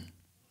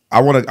 I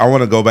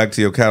want to go back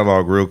to your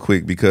catalog real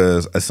quick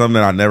because something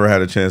that I never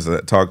had a chance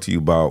to talk to you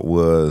about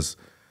was,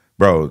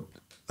 bro,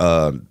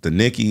 the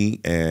Nicki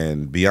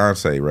and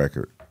Beyonce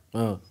record.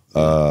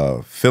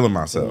 Feeling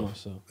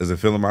Myself. Is it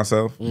Feeling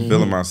Myself?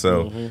 Feeling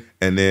Myself.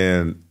 And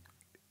then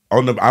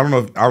I don't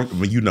know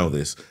if you know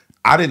this.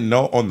 I didn't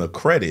know on the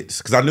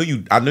credits because I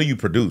knew you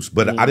produced,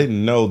 but I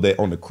didn't know that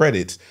on the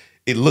credits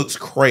it looks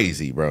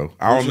crazy, bro.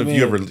 I don't know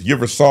if you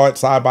ever saw it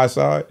side by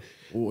side.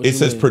 It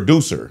says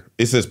producer.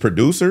 It says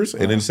producers,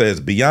 and then it says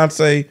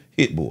Beyonce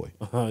Hit Boy.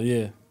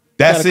 Yeah.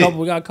 That's it.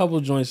 We got a couple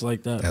joints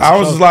like that. I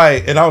was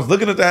like, and I was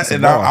looking at that,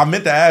 and I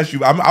meant to ask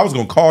you. I was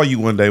gonna call you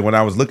one day when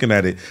I was looking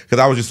at it because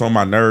I was just on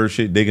my nerve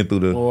shit, digging through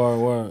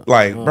the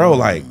like, bro,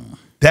 like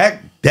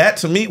that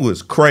to me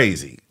was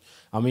crazy.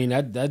 I mean,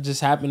 that just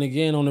happened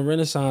again on the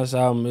Renaissance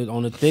album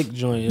on the Thick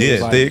joint. Yeah,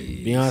 was like Thick.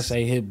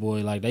 Beyonce Hit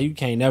Boy. Like that, you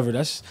can't never.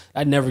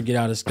 That never go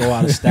out of style.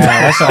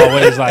 That's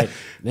always like,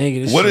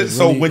 nigga. This What shit is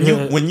so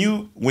really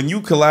when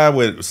you collab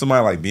with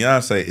somebody like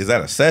Beyonce? Is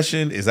that a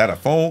session? Is that a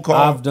phone call?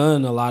 I've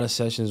done a lot of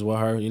sessions with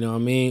her. You know what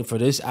I mean? For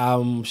this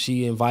album,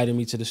 she invited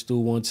me to the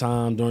studio one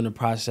time during the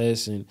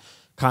process and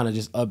kind of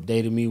just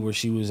updated me where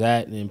she was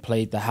at and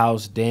played the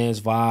house dance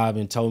vibe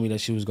and told me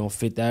that she was gonna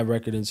fit that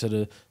record into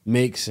the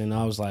mix. And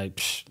I was like,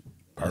 psh,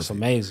 that's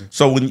amazing.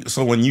 So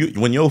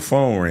when your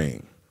phone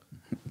ring,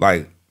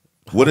 like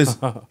What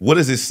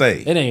does it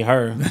say? It ain't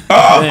her. It ain't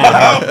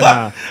her.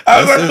 Nah.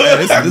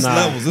 This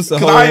levels. This a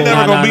whole. I ain't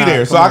never gonna be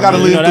there, so I gotta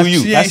live through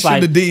you. That's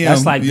like the DM,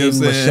 that's like you know getting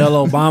what I'm saying?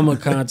 Michelle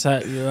Obama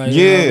contact. Right?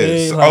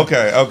 Yes. Like,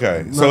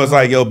 Okay. So it's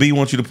like, yo, B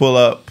wants you to pull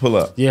up.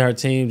 yeah, her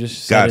team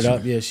just set it Gotcha.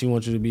 up. Yeah, she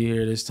wants you to be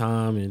here this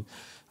time, and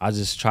I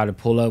just try to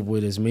pull up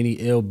with as many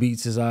ill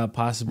beats as I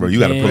possibly Bro, you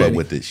can. gotta pull up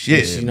with this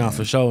shit. You know,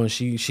 for sure. And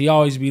she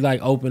always be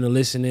like open to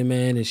listening,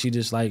 man. And she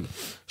just like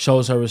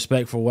shows her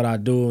respect for what I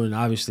do. And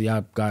obviously,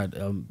 I've got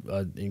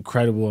an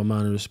incredible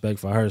amount of respect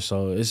for her.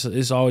 So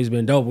it's always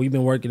been dope. We've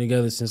been working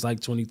together since like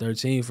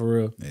 2013 for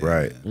real.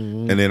 Right.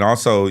 And then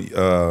also,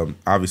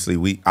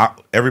 obviously,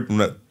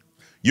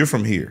 you're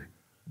from here,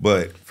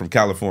 but from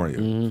California,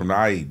 from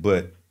the IE,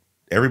 but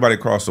everybody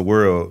across the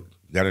world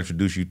got to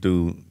introduce you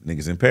through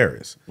niggas in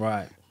Paris.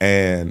 Right.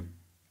 And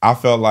I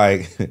felt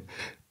like,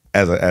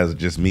 as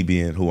just me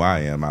being who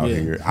I am out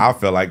here, I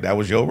felt like that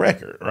was your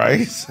record,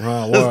 right?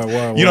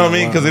 Word, you know what I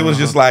mean? Because it was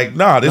just like,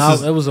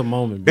 it was a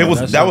moment.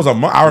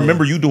 Bro. I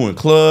remember you doing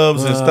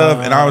clubs and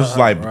stuff, and I was just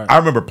like, I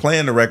remember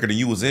playing the record, and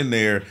you was in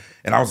there,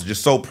 and I was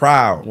just so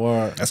proud.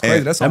 Word. That's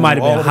crazy. That's that on might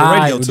have all been over the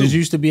High. radio too. Did you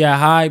used to be at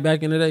High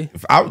back in the day?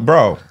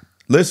 Bro,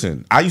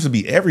 listen, I used to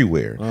be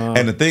everywhere,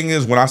 and the thing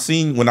is, when I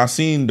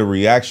seen the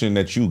reaction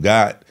that you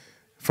got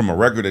from a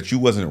record that you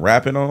wasn't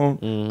rapping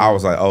on, I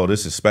was like, oh,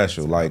 this is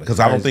special. Like, because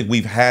I don't think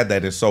we've had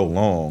that in so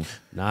long.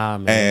 Nah,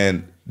 man.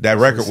 And that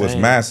record was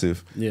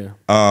massive. Yeah.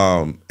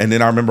 And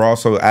then I remember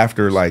also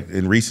after, like,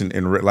 in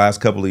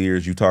last couple of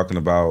years, you talking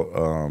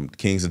about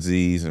King's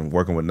Disease and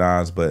working with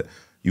Nas, but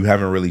you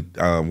haven't really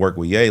worked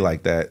with Ye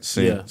like that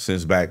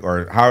since back,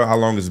 or how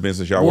long has it been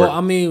since y'all worked? Well,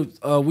 I mean,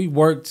 we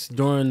worked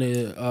during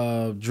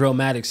the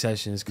Drillmatic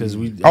sessions because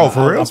we.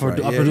 For real?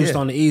 I produced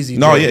on the Easy.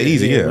 No, track,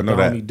 Easy, yeah, I with know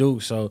the that. homie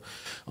Duke. So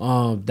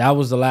that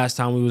was the last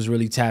time we was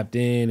really tapped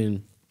in,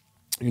 and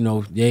you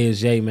know, Ye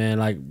is Ye, man.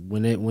 Like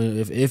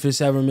if it's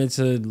ever meant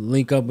to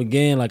link up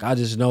again, like I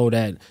just know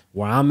that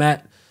where I'm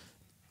at,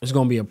 it's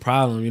gonna be a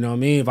problem. You know what I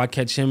mean? If I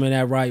catch him in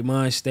that right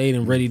mind state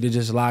and ready to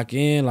just lock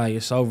in, like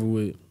it's over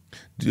with.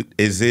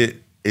 Is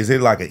it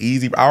like an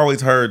easy? I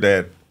always heard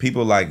that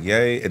people like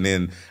Ye, and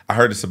then I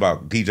heard this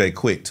about DJ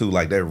Quick too.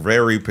 Like they're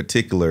very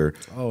particular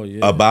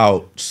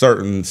about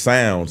certain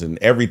sounds, and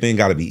everything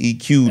got to be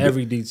EQ'd.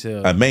 Every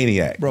detail. A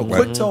maniac, Bro,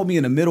 Quick told me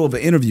in the middle of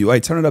an interview, hey,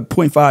 turn it up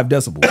 0.5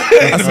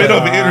 decibels. in the middle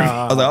of an interview.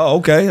 I was like, oh,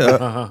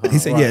 okay. He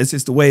said, yeah, it's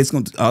just the way it's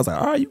going to. I was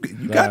like, all right,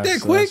 you got that,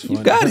 Quick. You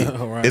got it.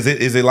 Right.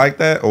 Is it like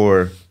that,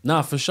 or?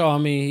 Nah, for sure. I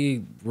mean,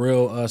 he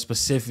real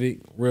specific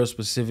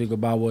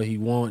about what he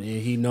want,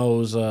 and he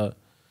knows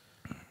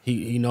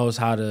he knows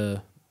how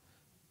to.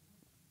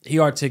 He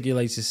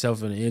articulates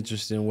himself in an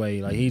interesting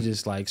way. Like he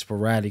just like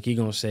sporadic. He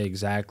gonna say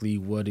exactly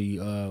what he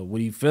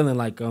feeling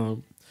like.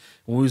 When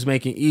we was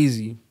making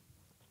Easy,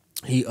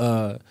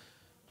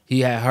 he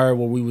had heard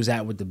where we was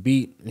at with the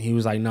beat, and he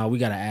was like, "No, we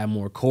gotta add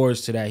more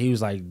chords to that." He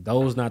was like,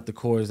 "Those not the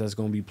chords that's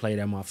gonna be played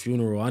at my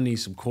funeral. I need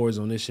some chords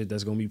on this shit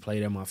that's gonna be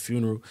played at my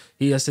funeral."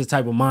 That's the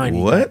type of mind.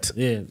 What?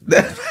 Yeah.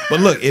 But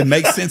look, it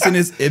makes sense in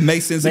his. It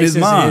makes sense in his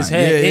mind. In his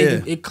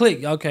head. Yeah. It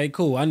clicked. Okay,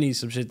 cool. I need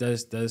some shit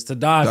that's to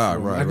die for.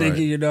 Right, I think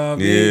right. you know what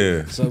I mean?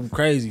 Yeah. Something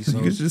crazy.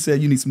 So You just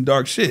said you need some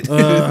dark shit.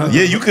 Yeah,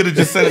 you could have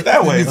just said it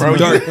that way, bro.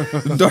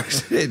 some dark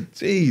shit.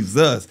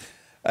 Jesus.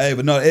 Hey,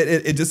 but no,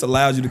 it just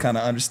allows you to kind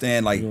of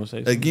understand, like,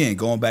 again,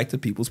 going back to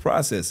people's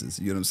processes,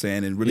 you know what I'm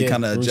saying, and really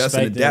kind of adjust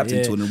and adapt to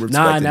it and respect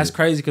and that's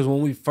crazy because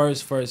when we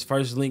first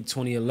linked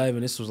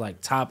 2011, this was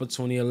like top of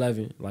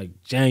 2011,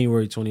 like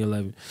January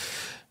 2011,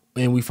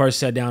 and we first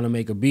sat down to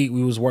make a beat.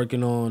 We was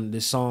working on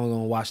this song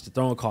on Watch the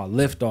Throne called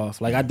Lift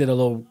Off. Like I did a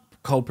little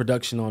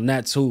co-production on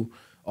that too,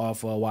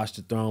 off Watch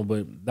the Throne,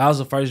 but that was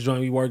the first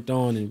joint we worked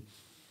on, and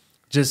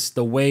just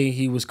the way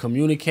he was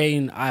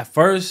communicating. At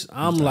first,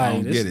 I'm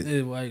like,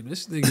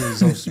 this nigga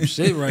is on some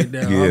shit right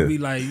now. Yeah. I'll be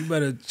like, you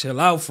better chill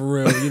out for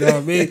real. You know what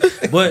I mean?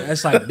 But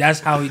it's like,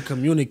 that's how he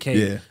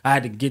communicated. Yeah. I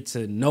had to get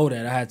to know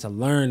that. I had to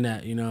learn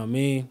that. You know what I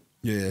mean?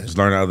 Yeah. Just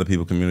learn other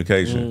people's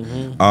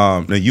communication.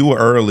 Now you were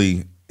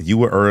early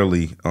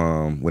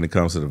when it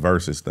comes to the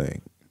verses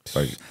thing.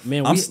 Like,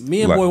 Man,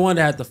 me and Boy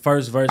Wonder had the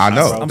first verse. I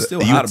know. Bro. I'm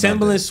still hot about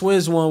Timbaland that.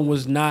 Swizz one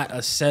was not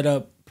a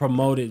setup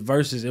promoted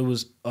verses. It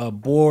was a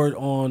board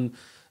on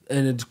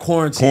in a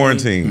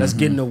quarantine. Let's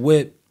get in the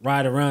whip,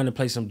 ride around and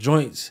play some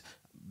joints.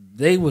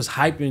 They was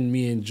hyping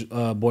me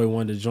and Boy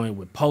Wonder joint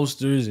with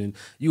posters, and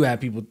you had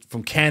people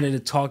from Canada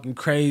talking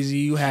crazy.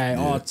 You had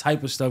all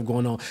type of stuff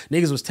going on.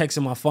 Niggas was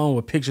texting my phone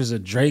with pictures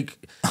of Drake,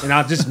 and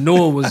I just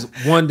knew it was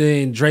Wonder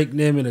and Drake and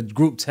them in a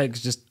group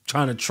text just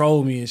trying to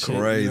troll me and shit.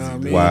 Crazy, You know what I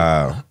mean?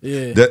 wow.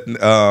 Yeah.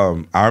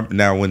 That,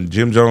 now when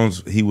Jim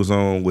Jones, he was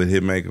on with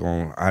Hitmaker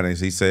on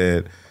Hotness, he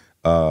said,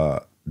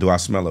 do I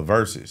smell a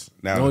verses?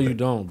 Now, No, you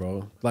don't,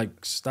 bro.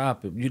 Like,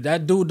 stop it.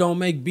 That dude don't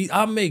make beats.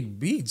 I make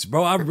beats,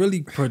 bro. I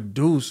really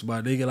produce,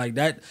 my nigga. Like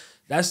that.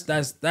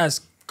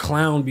 That's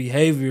clown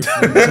behavior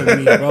to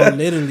me, bro.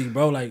 Literally,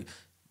 bro. Like,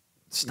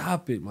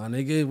 stop it, my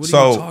nigga. What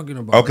are you talking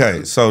about? Okay,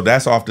 bro? so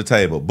that's off the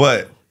table.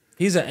 But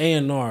He's an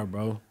A&R,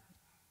 bro.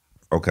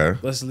 Okay.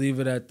 Let's leave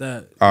it at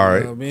that. All You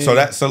right. know what I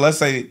mean? So let's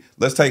take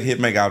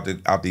Hitmake out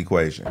the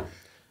equation.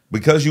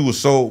 Because you were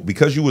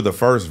the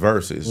first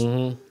verses,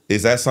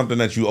 is that something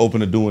that you open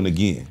to doing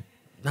again?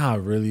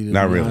 Not really. To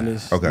Not be really.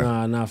 honest. Okay.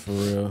 Nah, not for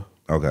real.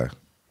 Okay.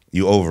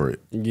 You over it.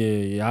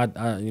 Yeah.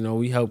 I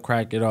we helped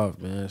crack it off,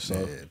 man.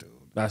 So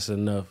that's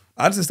enough.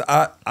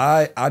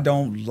 I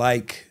don't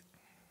like.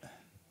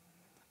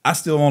 I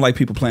still don't like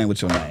people playing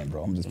with your name,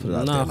 bro. I'm just put it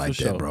out there like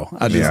for that, sure. bro.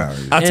 Yeah.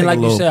 I take And like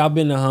a you little, said, I've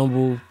been a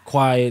humble,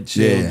 quiet,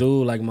 chill Yeah.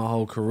 dude like my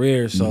whole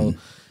career. So,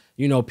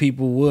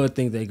 people would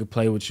think they could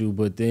play with you,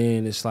 but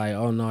then it's like,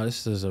 oh no,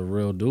 this is a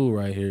real dude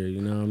right here. You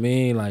know what I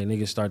mean? Like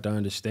niggas start to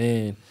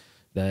understand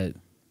that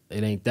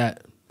it ain't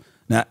that.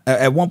 Now,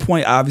 at one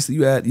point, obviously,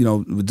 you had,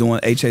 doing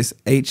HS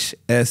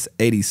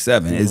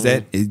 87. Is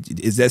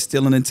that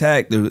still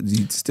intact? Do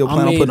you still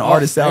plan on putting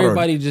artists out?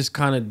 Everybody just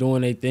kind of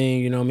doing their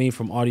thing, you know what I mean?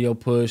 From Audio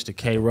Push to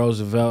K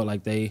Roosevelt,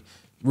 like they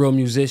real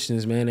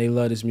musicians, man. They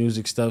love this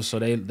music stuff, so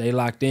they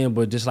locked in.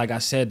 But just like I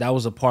said, that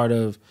was a part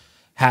of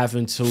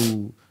having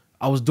to.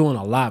 I was doing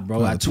a lot,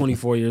 bro. At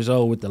 24 years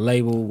old with the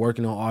label,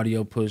 working on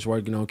Audio Push,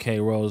 working on K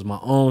Rose, my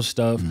own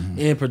stuff,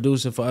 and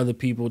producing for other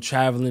people,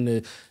 traveling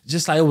to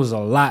just like it was a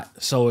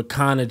lot. So it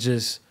kind of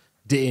just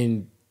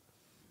didn't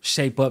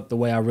shape up the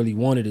way I really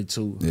wanted it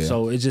to. Yeah.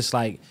 So it's just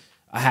like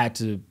I had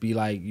to be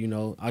like,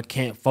 I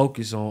can't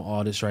focus on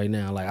all this right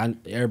now. Like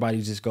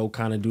everybody just go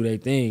kind of do their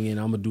thing, and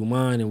I'm gonna do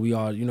mine, and we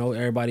all,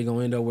 everybody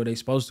gonna end up where they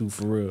supposed to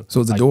for real.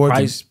 So is the like door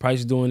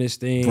Price doing this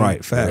thing,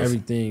 Right, facts.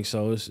 everything.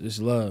 So it's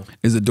love.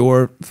 Is the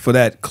door for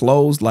that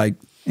closed, like,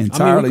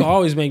 entirely? I mean, we can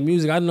always make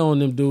music. I've known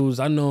them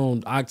dudes. I've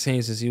known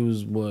Octane since he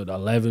was,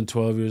 11,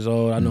 12 years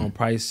old. I've known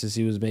Price since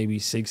he was maybe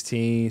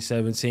 16,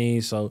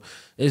 17. So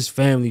it's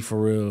family for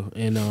real.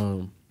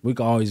 And we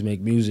can always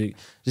make music.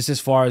 Just as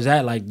far as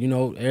that, like,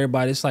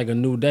 everybody, it's like a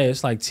new day.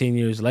 It's like 10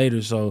 years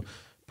later. So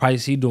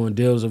Price, he doing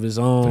deals of his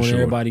own. sure.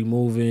 Everybody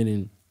moving,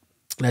 and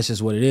that's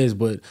just what it is.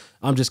 But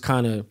I'm just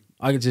kind of,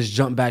 I could just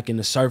jump back in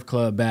the Surf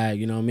Club bag,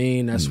 you know what I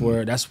mean? That's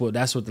where that's what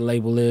the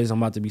label is. I'm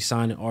about to be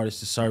signing artists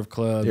to Surf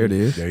Club. There it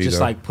is. There you Just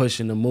go. like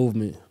pushing the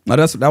movement. Now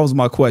that was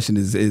my question.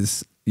 Is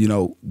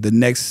the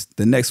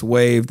next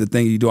wave, the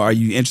thing you do? Are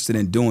you interested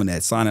in doing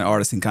that, signing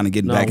artists and kind of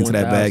getting back into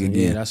that bag 1000,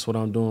 again? Yeah, that's what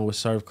I'm doing with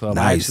Surf Club.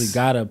 Nice. I actually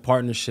got a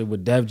partnership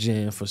with Def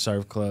Jam for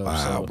Surf Club.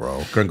 Wow, so,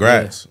 bro.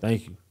 Congrats. yeah,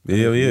 thank you.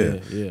 Hell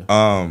yeah.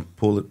 Yeah.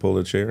 Pull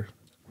a chair.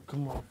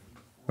 Come on.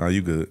 No,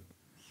 you good.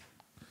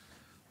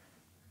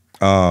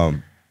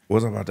 What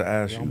was I about to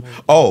ask you?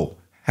 Oh,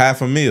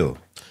 $500,000.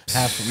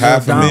 Half a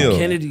 $500,000. mil.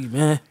 Kennedy,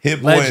 man.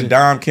 Hit Boy Legend. and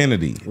Dom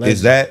Kennedy.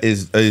 Is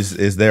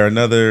there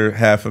another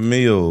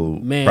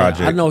 $500,000 Man,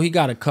 project? I know he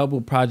got a couple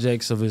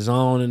projects of his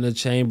own in the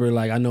chamber.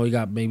 Like I know he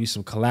got maybe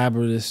some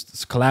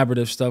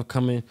collaborative stuff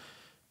coming.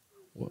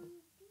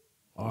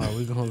 All right,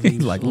 we gonna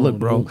leave like, soon, look,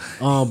 bro.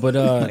 dude. But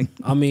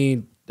I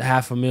mean,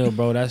 $500,000,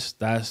 bro.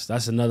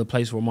 That's another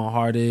place where my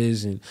heart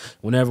is. And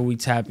whenever we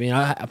tap in,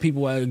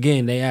 people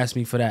again they ask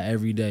me for that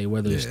every day.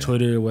 Whether it's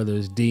Twitter, whether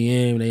it's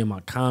DM, they in my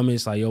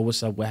comments like, "Yo,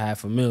 what's up with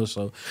 $500,000?"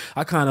 So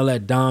I kind of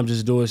let Dom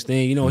just do his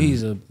thing.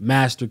 He's a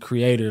master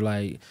creator.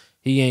 Like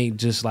he ain't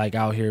just like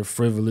out here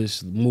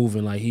frivolous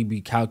moving. Like he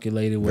be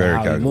calculated with Very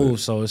how calculated. he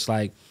moves. So it's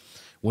like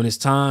when it's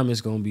time,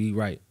 it's gonna be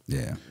right.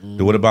 Yeah.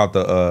 What about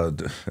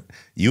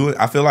you?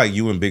 I feel like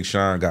you and Big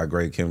Sean got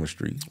great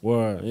chemistry.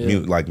 Word, yeah.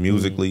 Like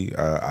musically,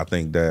 I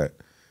think that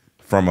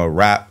from a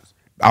rap,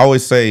 I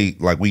always say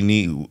like we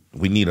need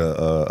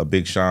a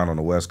Big Sean on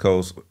the West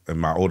Coast, and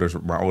my older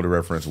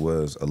reference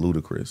was a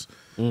Ludacris,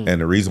 and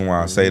the reason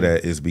why I say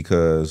that is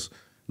because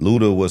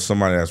Luda was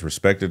somebody that's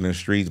respected in the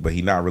streets, but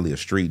he not really a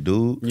street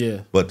dude.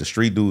 Yeah. But the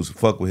street dudes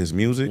fuck with his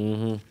music,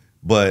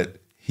 but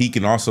he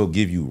can also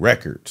give you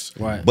records,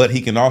 Right. but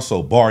he can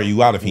also bar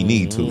you out if he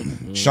need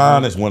to.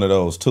 Sean is one of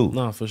those too.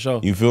 No, for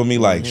sure. You feel me?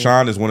 Like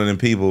Sean is one of them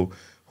people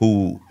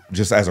who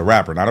just as a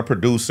rapper, not a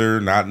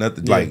producer, not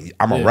nothing. Like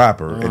I'm a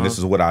rapper, and this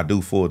is what I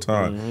do full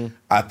time.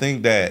 I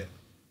think that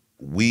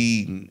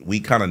we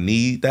kind of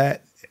need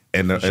that,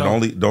 and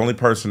the only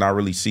person I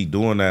really see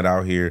doing that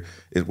out here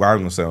is I'm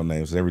gonna say no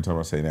names. Every time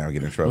I say that, I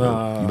get in trouble.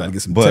 You got to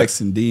get some But-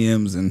 texts and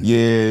DMs and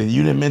Yeah,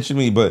 you didn't mention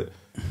me, but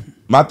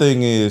my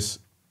thing is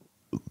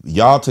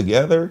y'all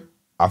together.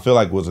 I feel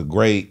like was a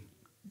great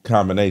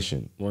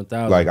combination.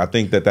 1000. Like I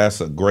think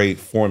that's a great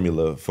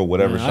formula for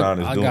whatever Man, Sean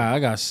is doing. I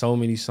got so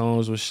many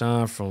songs with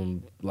Sean,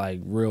 from like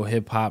real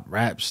hip hop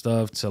rap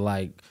stuff to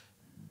like,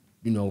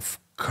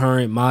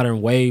 current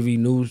modern wavy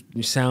new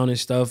sound and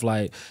stuff.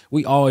 Like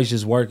we always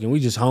just working. We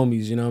just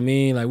homies, you know what I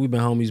mean? Like we've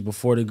been homies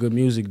before the Good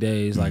Music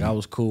days. Like I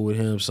was cool with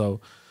him.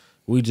 So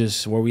we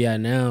just where we at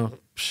now,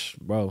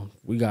 bro,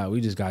 we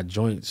just got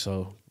joints.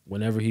 So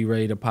whenever he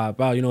ready to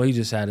pop out, he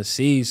just had a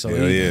seed, so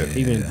Hell yeah.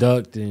 he been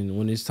ducked, and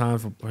when it's time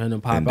for him to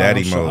pop In out, daddy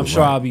I'm sure, mode, I'm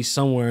sure right. I'll be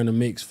somewhere in the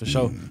mix for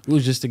sure. We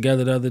was just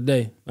together the other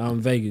day out in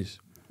Vegas.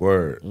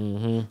 Word.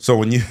 So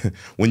when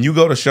you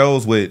go to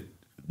shows with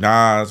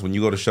Nas, when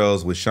you go to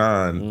shows with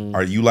Sean,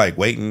 are you like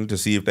waiting to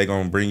see if they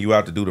gonna bring you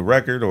out to do the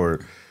record,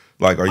 or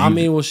Like, are you? I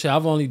mean, well, shit,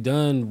 I've only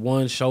done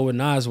one show with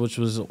Nas, which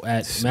was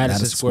at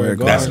Madison Square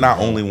Garden. That's not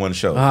only one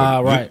show.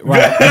 Right.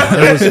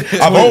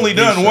 I've only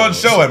done one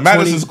show at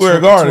Madison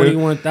Square Garden.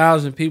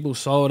 21,000 people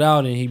sold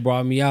out, and he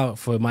brought me out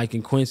for Michael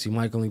and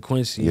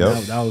Quincy.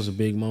 Yep. That was a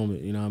big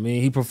moment. You know what I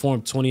mean? He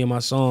performed 20 of my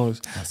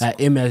songs at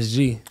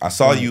MSG. I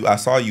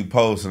saw you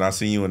post, and I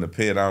seen you in the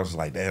pit. I was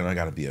like, damn, that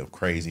got to be a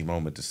crazy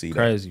moment to see.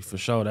 Crazy for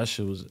sure. That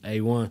shit was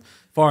A1.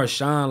 As far as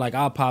Sean, like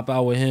I'll pop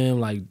out with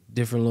him, like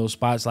different little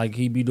spots. Like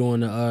he be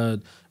doing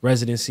the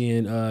residency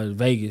in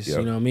Vegas. Yep.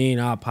 You know what I mean?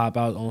 I'll pop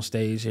out on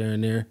stage here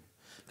and there,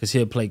 cause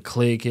he'll play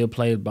Click. He'll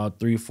play about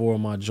 3-4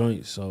 of my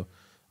joints. So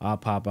I'll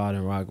pop out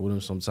and rock with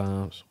him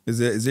sometimes.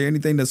 Is there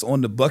anything that's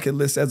on the bucket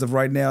list as of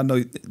right now? I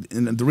know,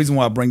 and the reason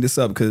why I bring this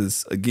up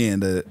because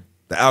again the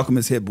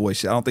Alchemist Hit Boy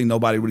shit. I don't think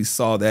nobody really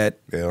saw that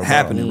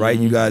happening, right?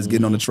 You guys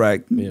getting on the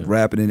track,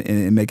 rapping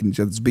and making each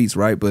other's beats,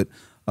 right? But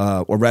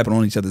or rapping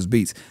on each other's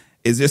beats.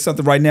 Is there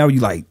something right now you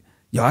like,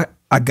 yo,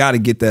 I gotta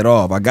get that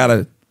off. I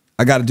gotta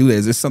do that.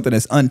 Is there something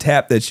that's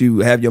untapped that you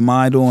have your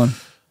mind on?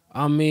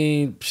 I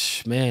mean,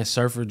 man,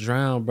 Surfer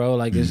Drown, bro.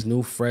 Like it's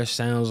new, fresh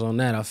sounds on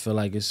that. I feel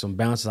like it's some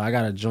bounces. I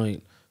got a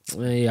joint.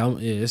 Man,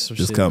 it's some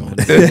just shit coming.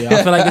 I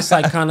feel like it's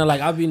like kind of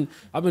like I've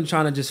been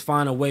trying to just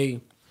find a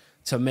way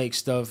to make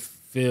stuff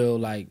feel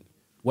like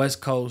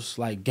West Coast,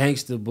 like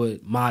gangster,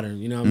 but modern.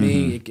 You know what I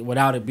mean?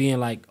 Without it being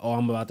like, oh,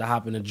 I'm about to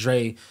hop in the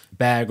Dre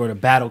bag or the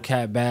Battle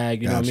Cat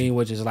bag. You know what I mean?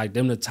 Which is like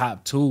them the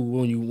top two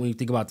when you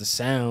think about the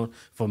sound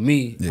for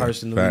me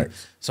personally.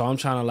 Facts. So I'm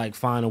trying to like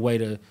find a way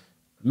to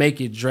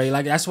make it Dre.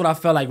 Like that's what I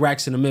felt like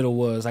Racks in the Middle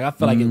was. Like I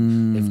feel like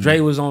if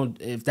Dre was on,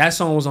 if that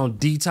song was on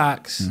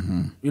Detox,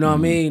 you know what I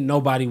mean?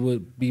 Nobody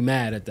would be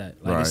mad at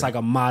that. Like it's like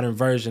a modern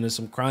version of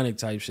some Chronic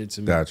type shit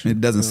to me. Gotcha.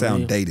 It doesn't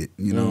sound dated,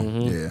 you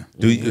know? Yeah.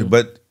 Do you,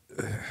 but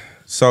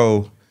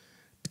so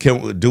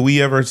do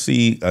we ever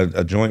see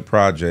a joint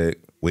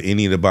project with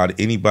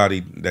anybody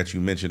that you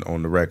mentioned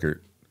on the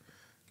record,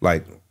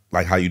 like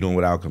how you doing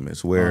with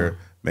Alchemist, where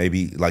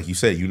maybe like you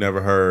said you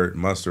never heard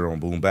Mustard on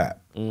Boom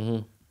Bap?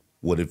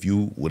 What if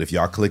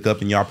y'all click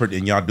up and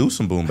y'all do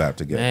some boom bap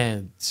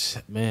together?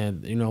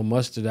 Man, you know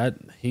Mustard. That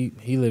he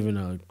living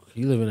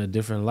a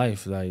different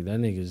life. Like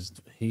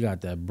that he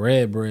got that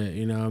bread.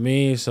 You know what I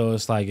mean? So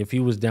it's like if he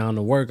was down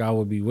to work, I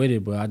would be with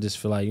it. But I just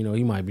feel like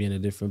he might be in a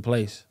different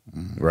place.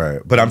 Right.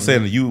 But I'm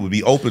saying that you would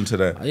be open to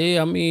that.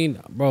 Yeah, I mean,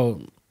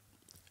 bro,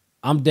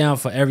 I'm down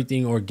for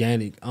everything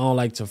organic. I don't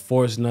like to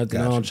force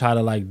nothing. Gotcha. I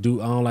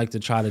don't like to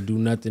try to do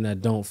nothing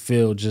that don't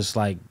feel just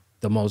like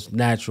the most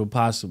natural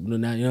possible. You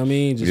know what I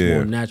mean? Just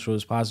more natural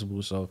as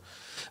possible. So,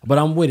 but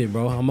I'm with it,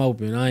 bro. I'm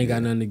open. I ain't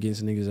got nothing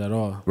against niggas at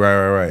all.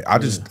 Right. I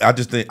just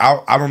think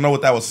I don't know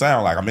what that would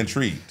sound like. I'm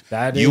intrigued.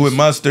 That you is- and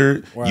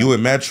Mustard, Right. you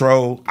and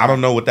Metro. I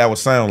don't know what that would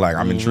sound like.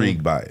 I'm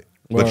intrigued by it.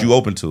 But Right. you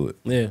open to it.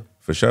 Yeah.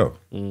 For sure.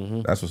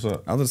 That's what's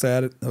up. I was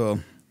gonna say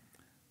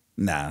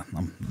nah,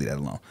 I'm leave that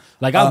alone.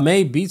 Like I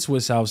made beats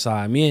with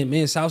Southside. Me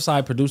and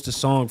Southside produced a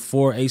song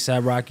for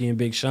ASAP Rocky and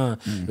Big Sean.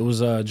 It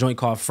was a joint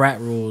called Frat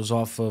Rules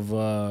off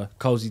of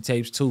Cozy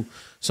Tapes 2.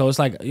 So it's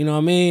like, you know what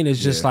I mean?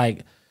 It's just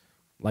like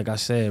I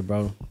said,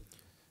 bro.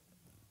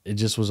 It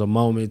just was a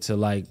moment to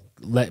like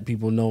let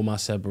people know my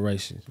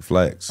separation.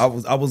 Flex. I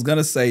was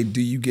gonna say,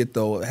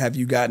 have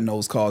you gotten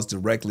those calls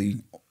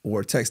directly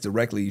or text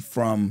directly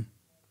from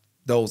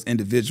those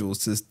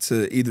individuals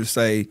to either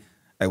say,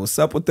 hey, what's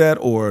up with that,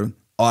 or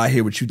oh, I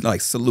hear what you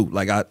like, salute.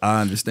 Like I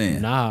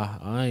understand. Nah,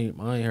 I ain't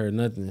heard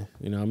nothing.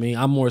 You know what I mean?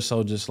 I'm more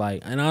so just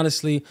like, and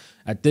honestly,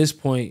 at this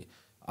point,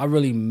 I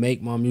really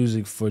make my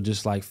music for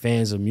just like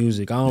fans of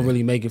music. I don't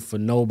really make it for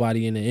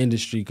nobody in the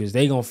industry because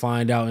they gonna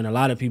find out, and a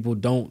lot of people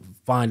don't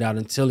find out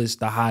until it's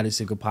the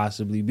hottest it could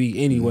possibly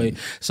be anyway.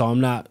 So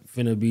I'm not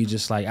finna be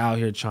just like out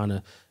here trying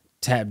to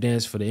tap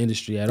dance for the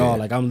industry at all.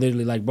 Like I'm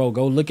literally like, bro,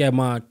 go look at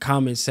my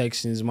comment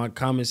sections on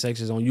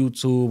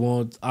YouTube,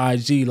 on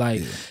IG,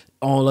 like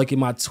on look at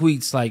my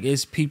tweets. Like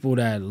it's people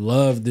that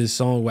love this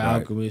song with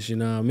Alchemist, you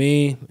know what I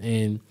mean?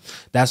 And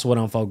that's what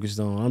I'm focused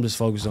on. I'm just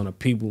focused on the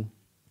people.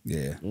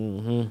 Yeah.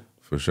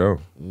 For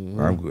sure.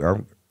 I'm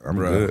good.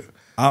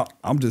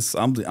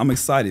 I'm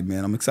excited,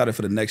 man. I'm excited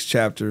for the next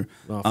chapter.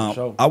 No, for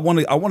sure. I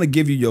want to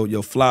give you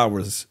your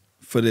flowers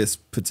for this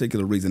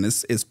particular reason.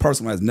 It's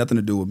personal, it has nothing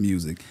to do with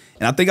music.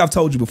 And I think I've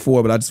told you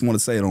before, but I just want to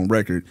say it on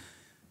record.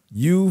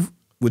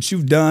 What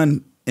you've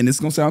done, and it's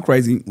gonna sound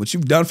crazy, what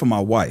you've done for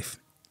my wife,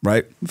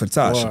 right? For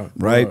Tasha,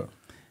 right? Word.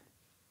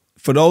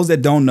 For those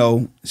that don't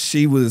know,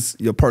 she was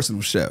your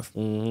personal chef for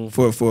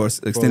an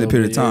extended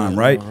period of time,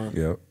 right?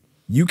 Yep.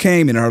 You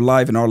came in her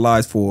life and our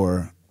lives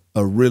for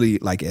a really,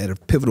 like, at a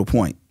pivotal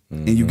point.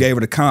 And you gave her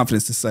the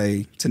confidence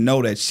to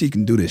know that she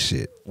can do this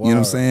shit. You know what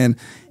I'm saying?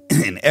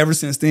 And ever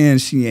since then,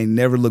 she ain't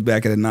never looked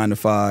back at a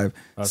 9-to-5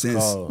 since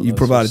cold. you That's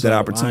provided what's that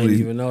up. opportunity. I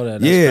didn't even know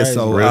that. That's yeah, crazy.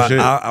 so Real shit.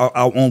 I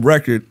on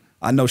record,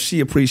 I know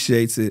she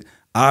appreciates it.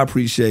 I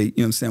appreciate,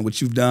 you know what I'm saying,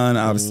 what you've done.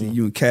 Obviously,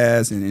 you and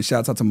Kaz, and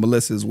shout out to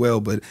Melissa as well.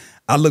 But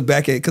I look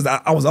back at it because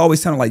I was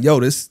always telling her, like, yo,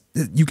 this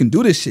you can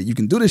do this shit. You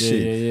can do this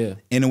shit. Yeah.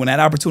 And then when that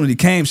opportunity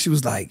came, she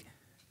was like,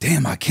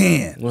 damn, I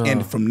can.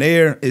 And from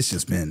there, it's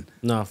just been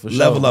for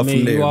level sure. up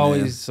from there. You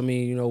always,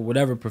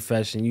 whatever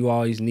profession, you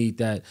always need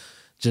that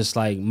just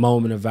like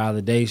moment of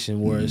validation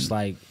where it's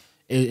like,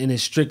 and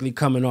it's strictly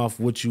coming off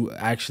what you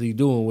actually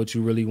doing, what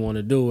you really want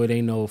to do. It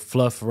ain't no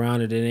fluff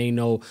around it. It ain't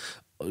no,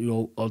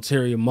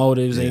 ulterior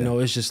motives. Ain't no.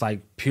 It's just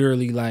like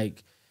purely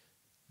like,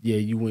 yeah,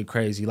 you went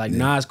crazy. Like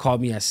Nas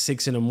called me at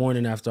 6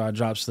 a.m. after I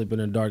dropped Slipping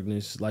in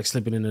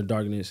the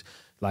Darkness.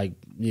 Like,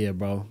 yeah,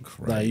 bro.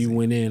 Crazy. Like you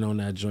went in on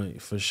that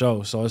joint for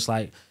sure. So it's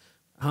like,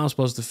 how I'm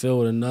supposed to feel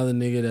with another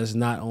nigga that's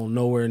not on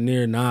nowhere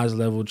near Nas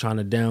level trying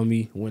to down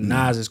me when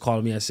Nas is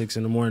calling me at 6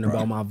 a.m.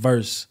 about my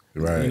verse.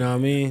 Right. You know what I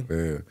mean?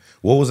 Yeah.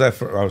 What was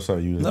that? Oh,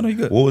 sorry. No, you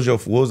good. What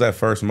was that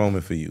first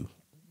moment for you?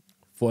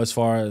 For as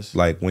far as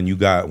like when you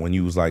got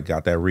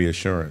that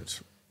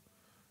reassurance.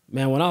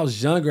 Man, when I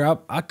was younger,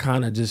 I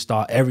kind of just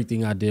thought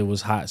everything I did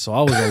was hot. So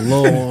I was a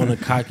little on the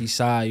cocky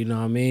side, you know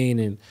what I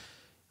mean?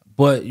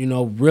 But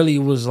really it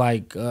was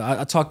like,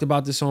 I talked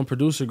about this on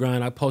Producer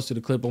Grind. I posted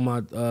a clip on my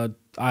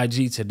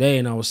IG today,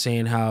 and I was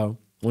saying how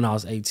when I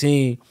was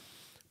 18,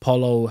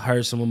 Polo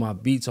heard some of my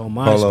beats on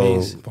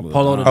MySpace.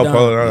 Polo the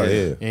Don.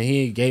 Yeah. And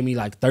he gave me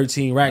like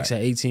 13 racks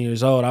at 18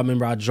 years old. I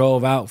remember I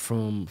drove out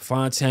from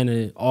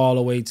Fontana all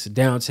the way to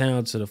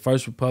downtown to the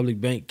First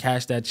Republic Bank,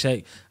 cashed that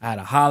check. I had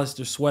a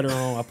Hollister sweater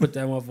on. I put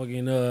that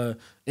motherfucking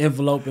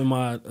envelope in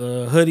my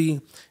hoodie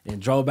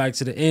and drove back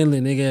to the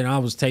inland, nigga. And I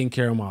was taking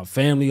care of my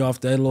family off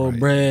that little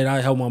bread.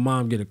 I helped my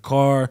mom get a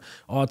car,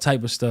 all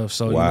type of stuff.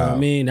 So, you know what I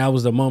mean? That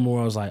was the moment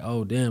where I was like,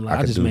 oh, damn, like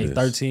I just made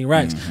 13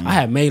 racks. I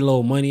had made a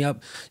little money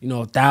up,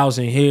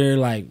 1,000 here,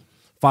 like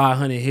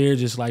 500 here,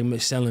 just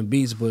like selling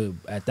beats. But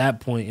at that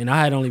point, and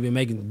I had only been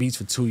making beats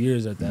for 2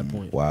 years at that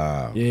point.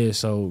 Wow. Yeah,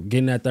 so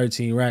getting that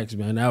 13 racks,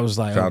 man, that was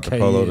like, shout out to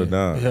Polo the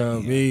Don. You know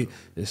what I mean?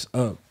 It's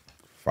up.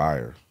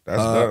 Fire.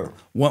 That's dope.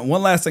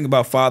 One last thing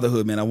about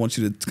fatherhood, man. I want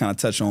you to kind of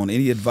touch on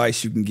any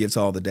advice you can give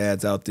to all the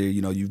dads out there.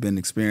 You've been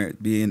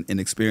being an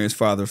experienced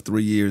father of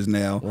 3 years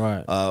now.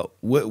 Right.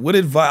 What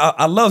advice?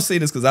 I love seeing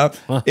this because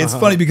it's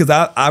funny because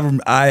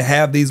I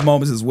have these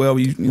moments as well.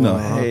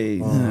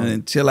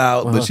 And chill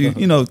out, but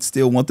you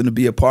still want them to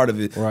be a part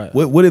of it. Right.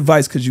 What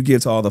advice could you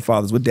give to all the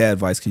fathers? What dad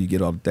advice can you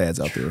give all the dads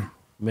out there?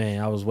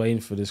 Man, I was waiting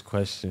for this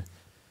question.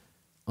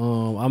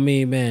 I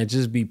mean, man,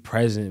 just be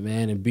present,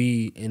 man, and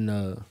be in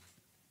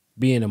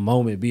the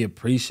moment, be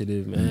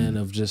appreciative, man,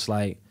 of just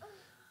like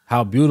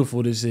how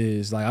beautiful this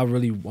is. Like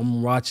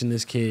I'm watching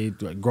this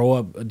kid grow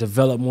up,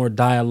 develop more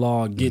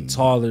dialogue, get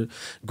taller,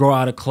 grow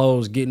out of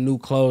clothes, get new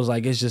clothes.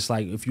 Like it's just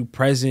like if you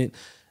present,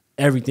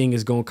 everything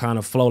is gonna kind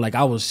of flow. Like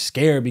I was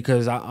scared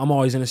because I'm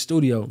always in the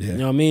studio. You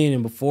know what I mean?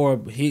 And before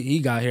he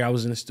got here, I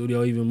was in the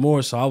studio even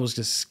more. So I was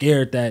just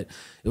scared that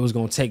it was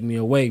gonna take me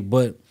away.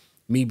 But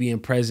me being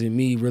present,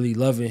 me really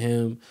loving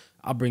him,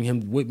 I bring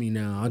him with me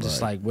now. I'm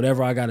just like,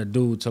 whatever I got to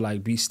do to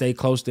like stay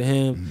close to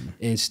him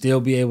and still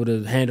be able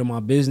to handle my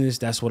business,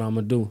 that's what I'm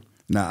going to do.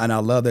 Now, and I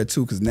love that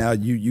too, because now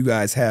you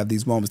guys have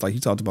these moments, like you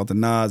talked about the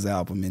Nas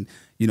album and,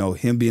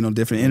 him being on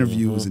different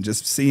interviews and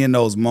just seeing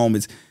those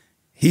moments.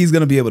 He's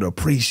gonna be able to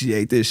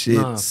appreciate this shit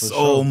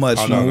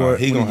much more.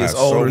 He when gonna gets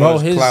have so older.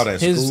 much clout at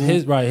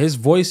school. His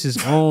voice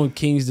is on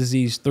King's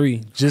Disease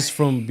 3 just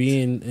from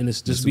being in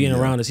this, just being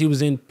around us. He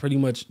was in pretty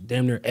much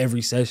damn near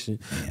every session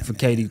for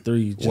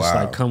KD3, just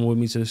like coming with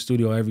me to the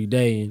studio every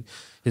day. And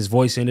his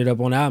voice ended up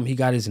on the album. He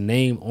got his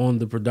name on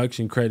the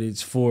production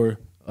credits for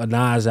a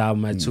Nas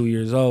album at 2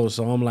 years old.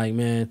 So I'm like,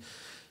 man,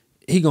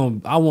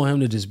 I want him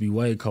to just be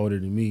way colder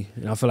than me.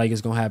 And I feel like it's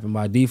gonna happen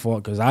by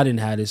default because I didn't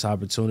have this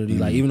opportunity.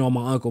 Like even though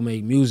my uncle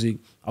made music,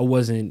 I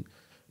wasn't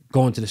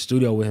going to the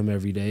studio with him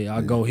every day.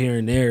 I go here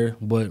and there,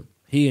 but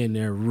he in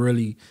there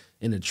really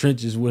in the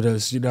trenches with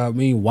us, you know what I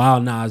mean?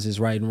 While Nas is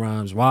writing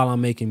rhymes, while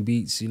I'm making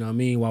beats, you know what I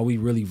mean? While we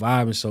really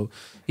vibing. So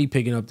he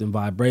picking up them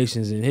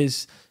vibrations. And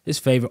his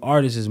favorite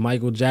artist is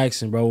Michael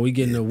Jackson, bro. When we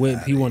get in the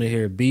whip, he want to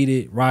hear Beat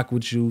It, Rock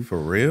With You. For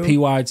real?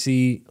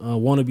 PYT,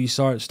 Wanna Be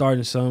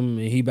starting something,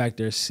 and he back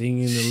there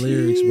singing the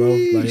lyrics, bro.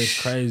 Like,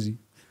 it's crazy.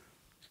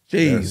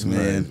 Jeez,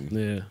 man.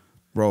 Yeah.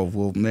 Bro,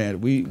 well, man,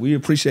 we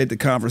appreciate the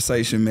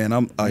conversation, man.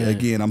 I'm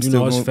still it's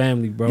going,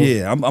 family, bro.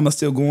 Yeah, I'm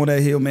still going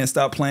that hill, man.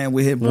 Stop playing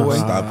with Hit Boy.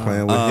 Stop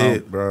playing with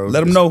Hit, bro.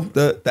 Let them know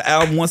the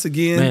album once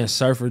again. Man,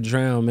 Surfer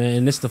Drown, man.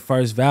 And this the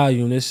first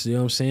volume. This, you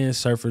know what I'm saying?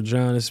 Surfer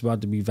Drown. It's about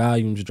to be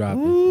volumes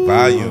dropping. Ooh.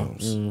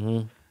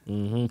 Volumes.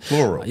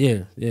 Plural.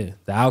 Yeah. The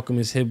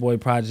Alchemist Hit Boy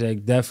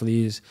project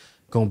definitely is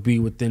gonna be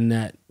within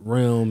that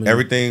realm.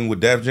 Everything with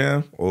Def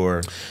Jam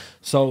or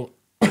so.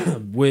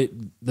 With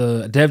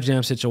the Def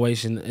Jam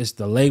situation, it's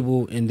the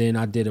label, and then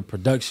I did a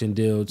production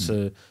deal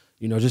to,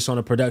 just on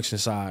the production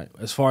side.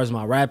 As far as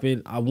my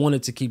rapping, I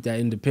wanted to keep that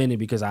independent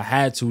because I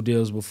had 2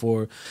 deals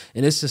before,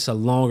 and it's just a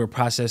longer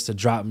process to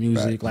drop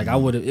music. Right. Like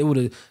it would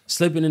have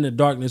Slipping in the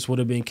Darkness would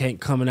have been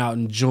coming out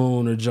in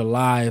June or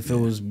July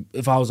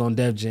if I was on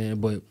Def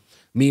Jam, but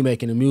me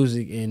making the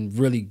music and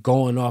really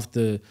going off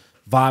the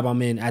vibe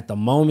I'm in at the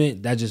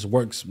moment, that just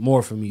works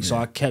more for me. So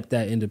I kept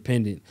that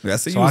independent. Yeah,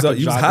 so you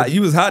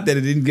was hot that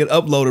it didn't get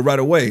uploaded right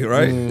away,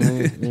 right?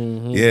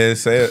 Yeah, it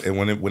said, and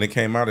when it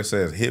came out, it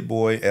says Hit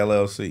Boy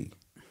LLC.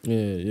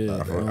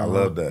 Yeah. I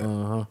love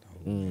that.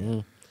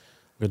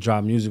 Could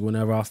drop music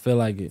whenever I feel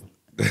like it.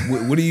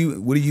 What do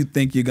you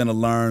think you're gonna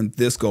learn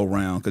this go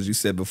round? Because you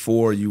said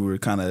before you were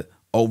kind of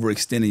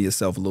overextending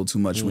yourself a little too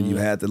much when you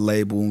had the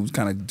label and was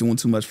kind of doing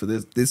too much for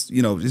this. It's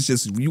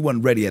just you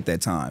wasn't ready at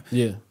that time.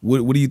 Yeah.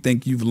 What do you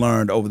think you've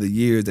learned over the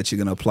years that you're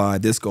gonna apply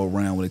this go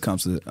round when it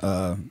comes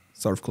to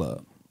Surf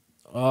Club?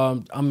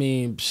 I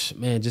mean,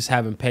 man, just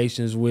having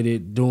patience with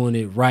it, doing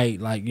it right,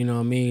 like, you know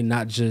what I mean?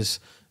 Not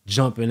just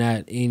jumping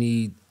at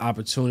any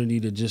opportunity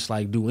to just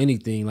like do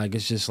anything. Like,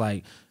 it's just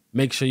like,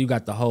 make sure you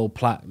got the whole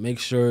plot. Make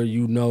sure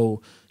you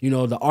know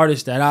the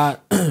artists that I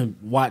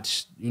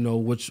watch,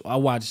 which I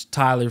watched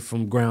Tyler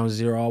from Ground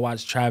Zero. I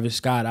watched Travis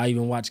Scott. I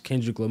even watched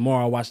Kendrick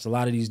Lamar. I watched a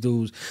lot of these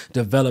dudes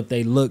develop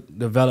their look,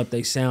 develop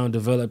their sound,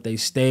 develop their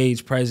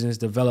stage presence,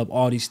 develop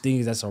all these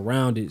things that's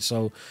around it.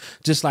 So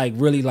just like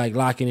really like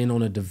locking in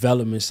on the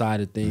development side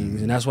of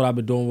things. And that's what I've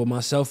been doing with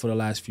myself for the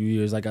last few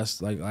years. Like I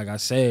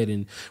said,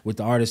 and with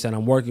the artists that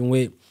I'm working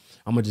with,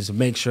 I'm gonna just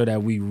make sure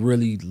that we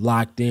really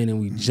locked in and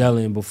we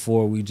gelling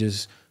before we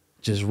just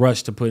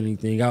rush to put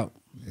anything out.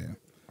 Yeah,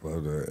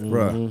 Love that,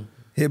 bro.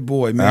 Hit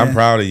Boy, man. I'm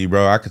proud of you,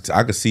 bro. I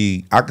could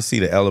see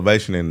the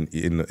elevation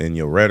in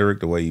your rhetoric,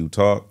 the way you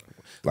talk.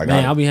 Like,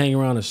 man, I'll be hanging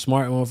around a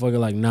smart motherfucker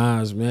like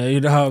Nas, man.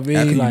 You know what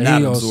I mean? Like,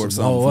 he on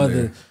some whole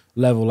other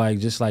level. Like,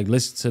 just like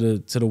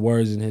listen to the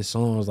words in his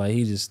songs. Like,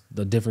 he just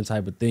a different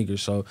type of thinker.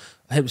 So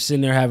him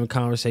sitting there having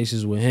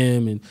conversations with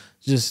him and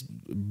just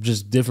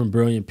different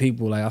brilliant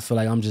people. Like, I feel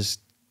like I'm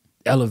just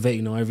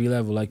elevating on every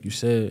level, like you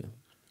said.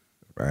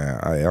 Man,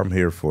 I'm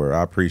here for it.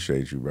 I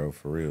appreciate you, bro.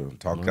 For real.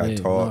 Talk.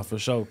 No, for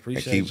sure.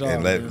 Appreciate y'all.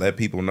 And let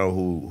people know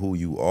who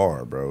you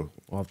are, bro.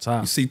 Off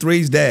top. You see,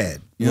 Three's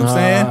dad. You know what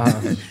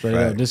I'm saying? Straight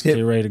up, this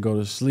kid ready to go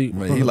to sleep.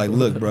 He like,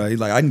 look, bro. He's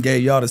like, I done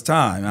gave y'all this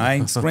time. I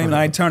ain't screaming.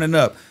 I ain't turning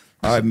up.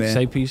 All right, man.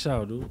 Say peace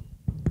out, dude.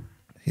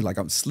 He like,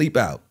 I'm sleep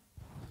out.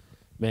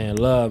 Man,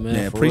 love, man.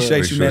 Man,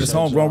 appreciate you, man. It's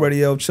Homegrown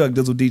Radio. Chuck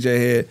Dizzle, DJ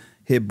Head,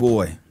 Hit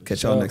Boy.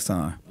 Catch y'all next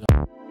time.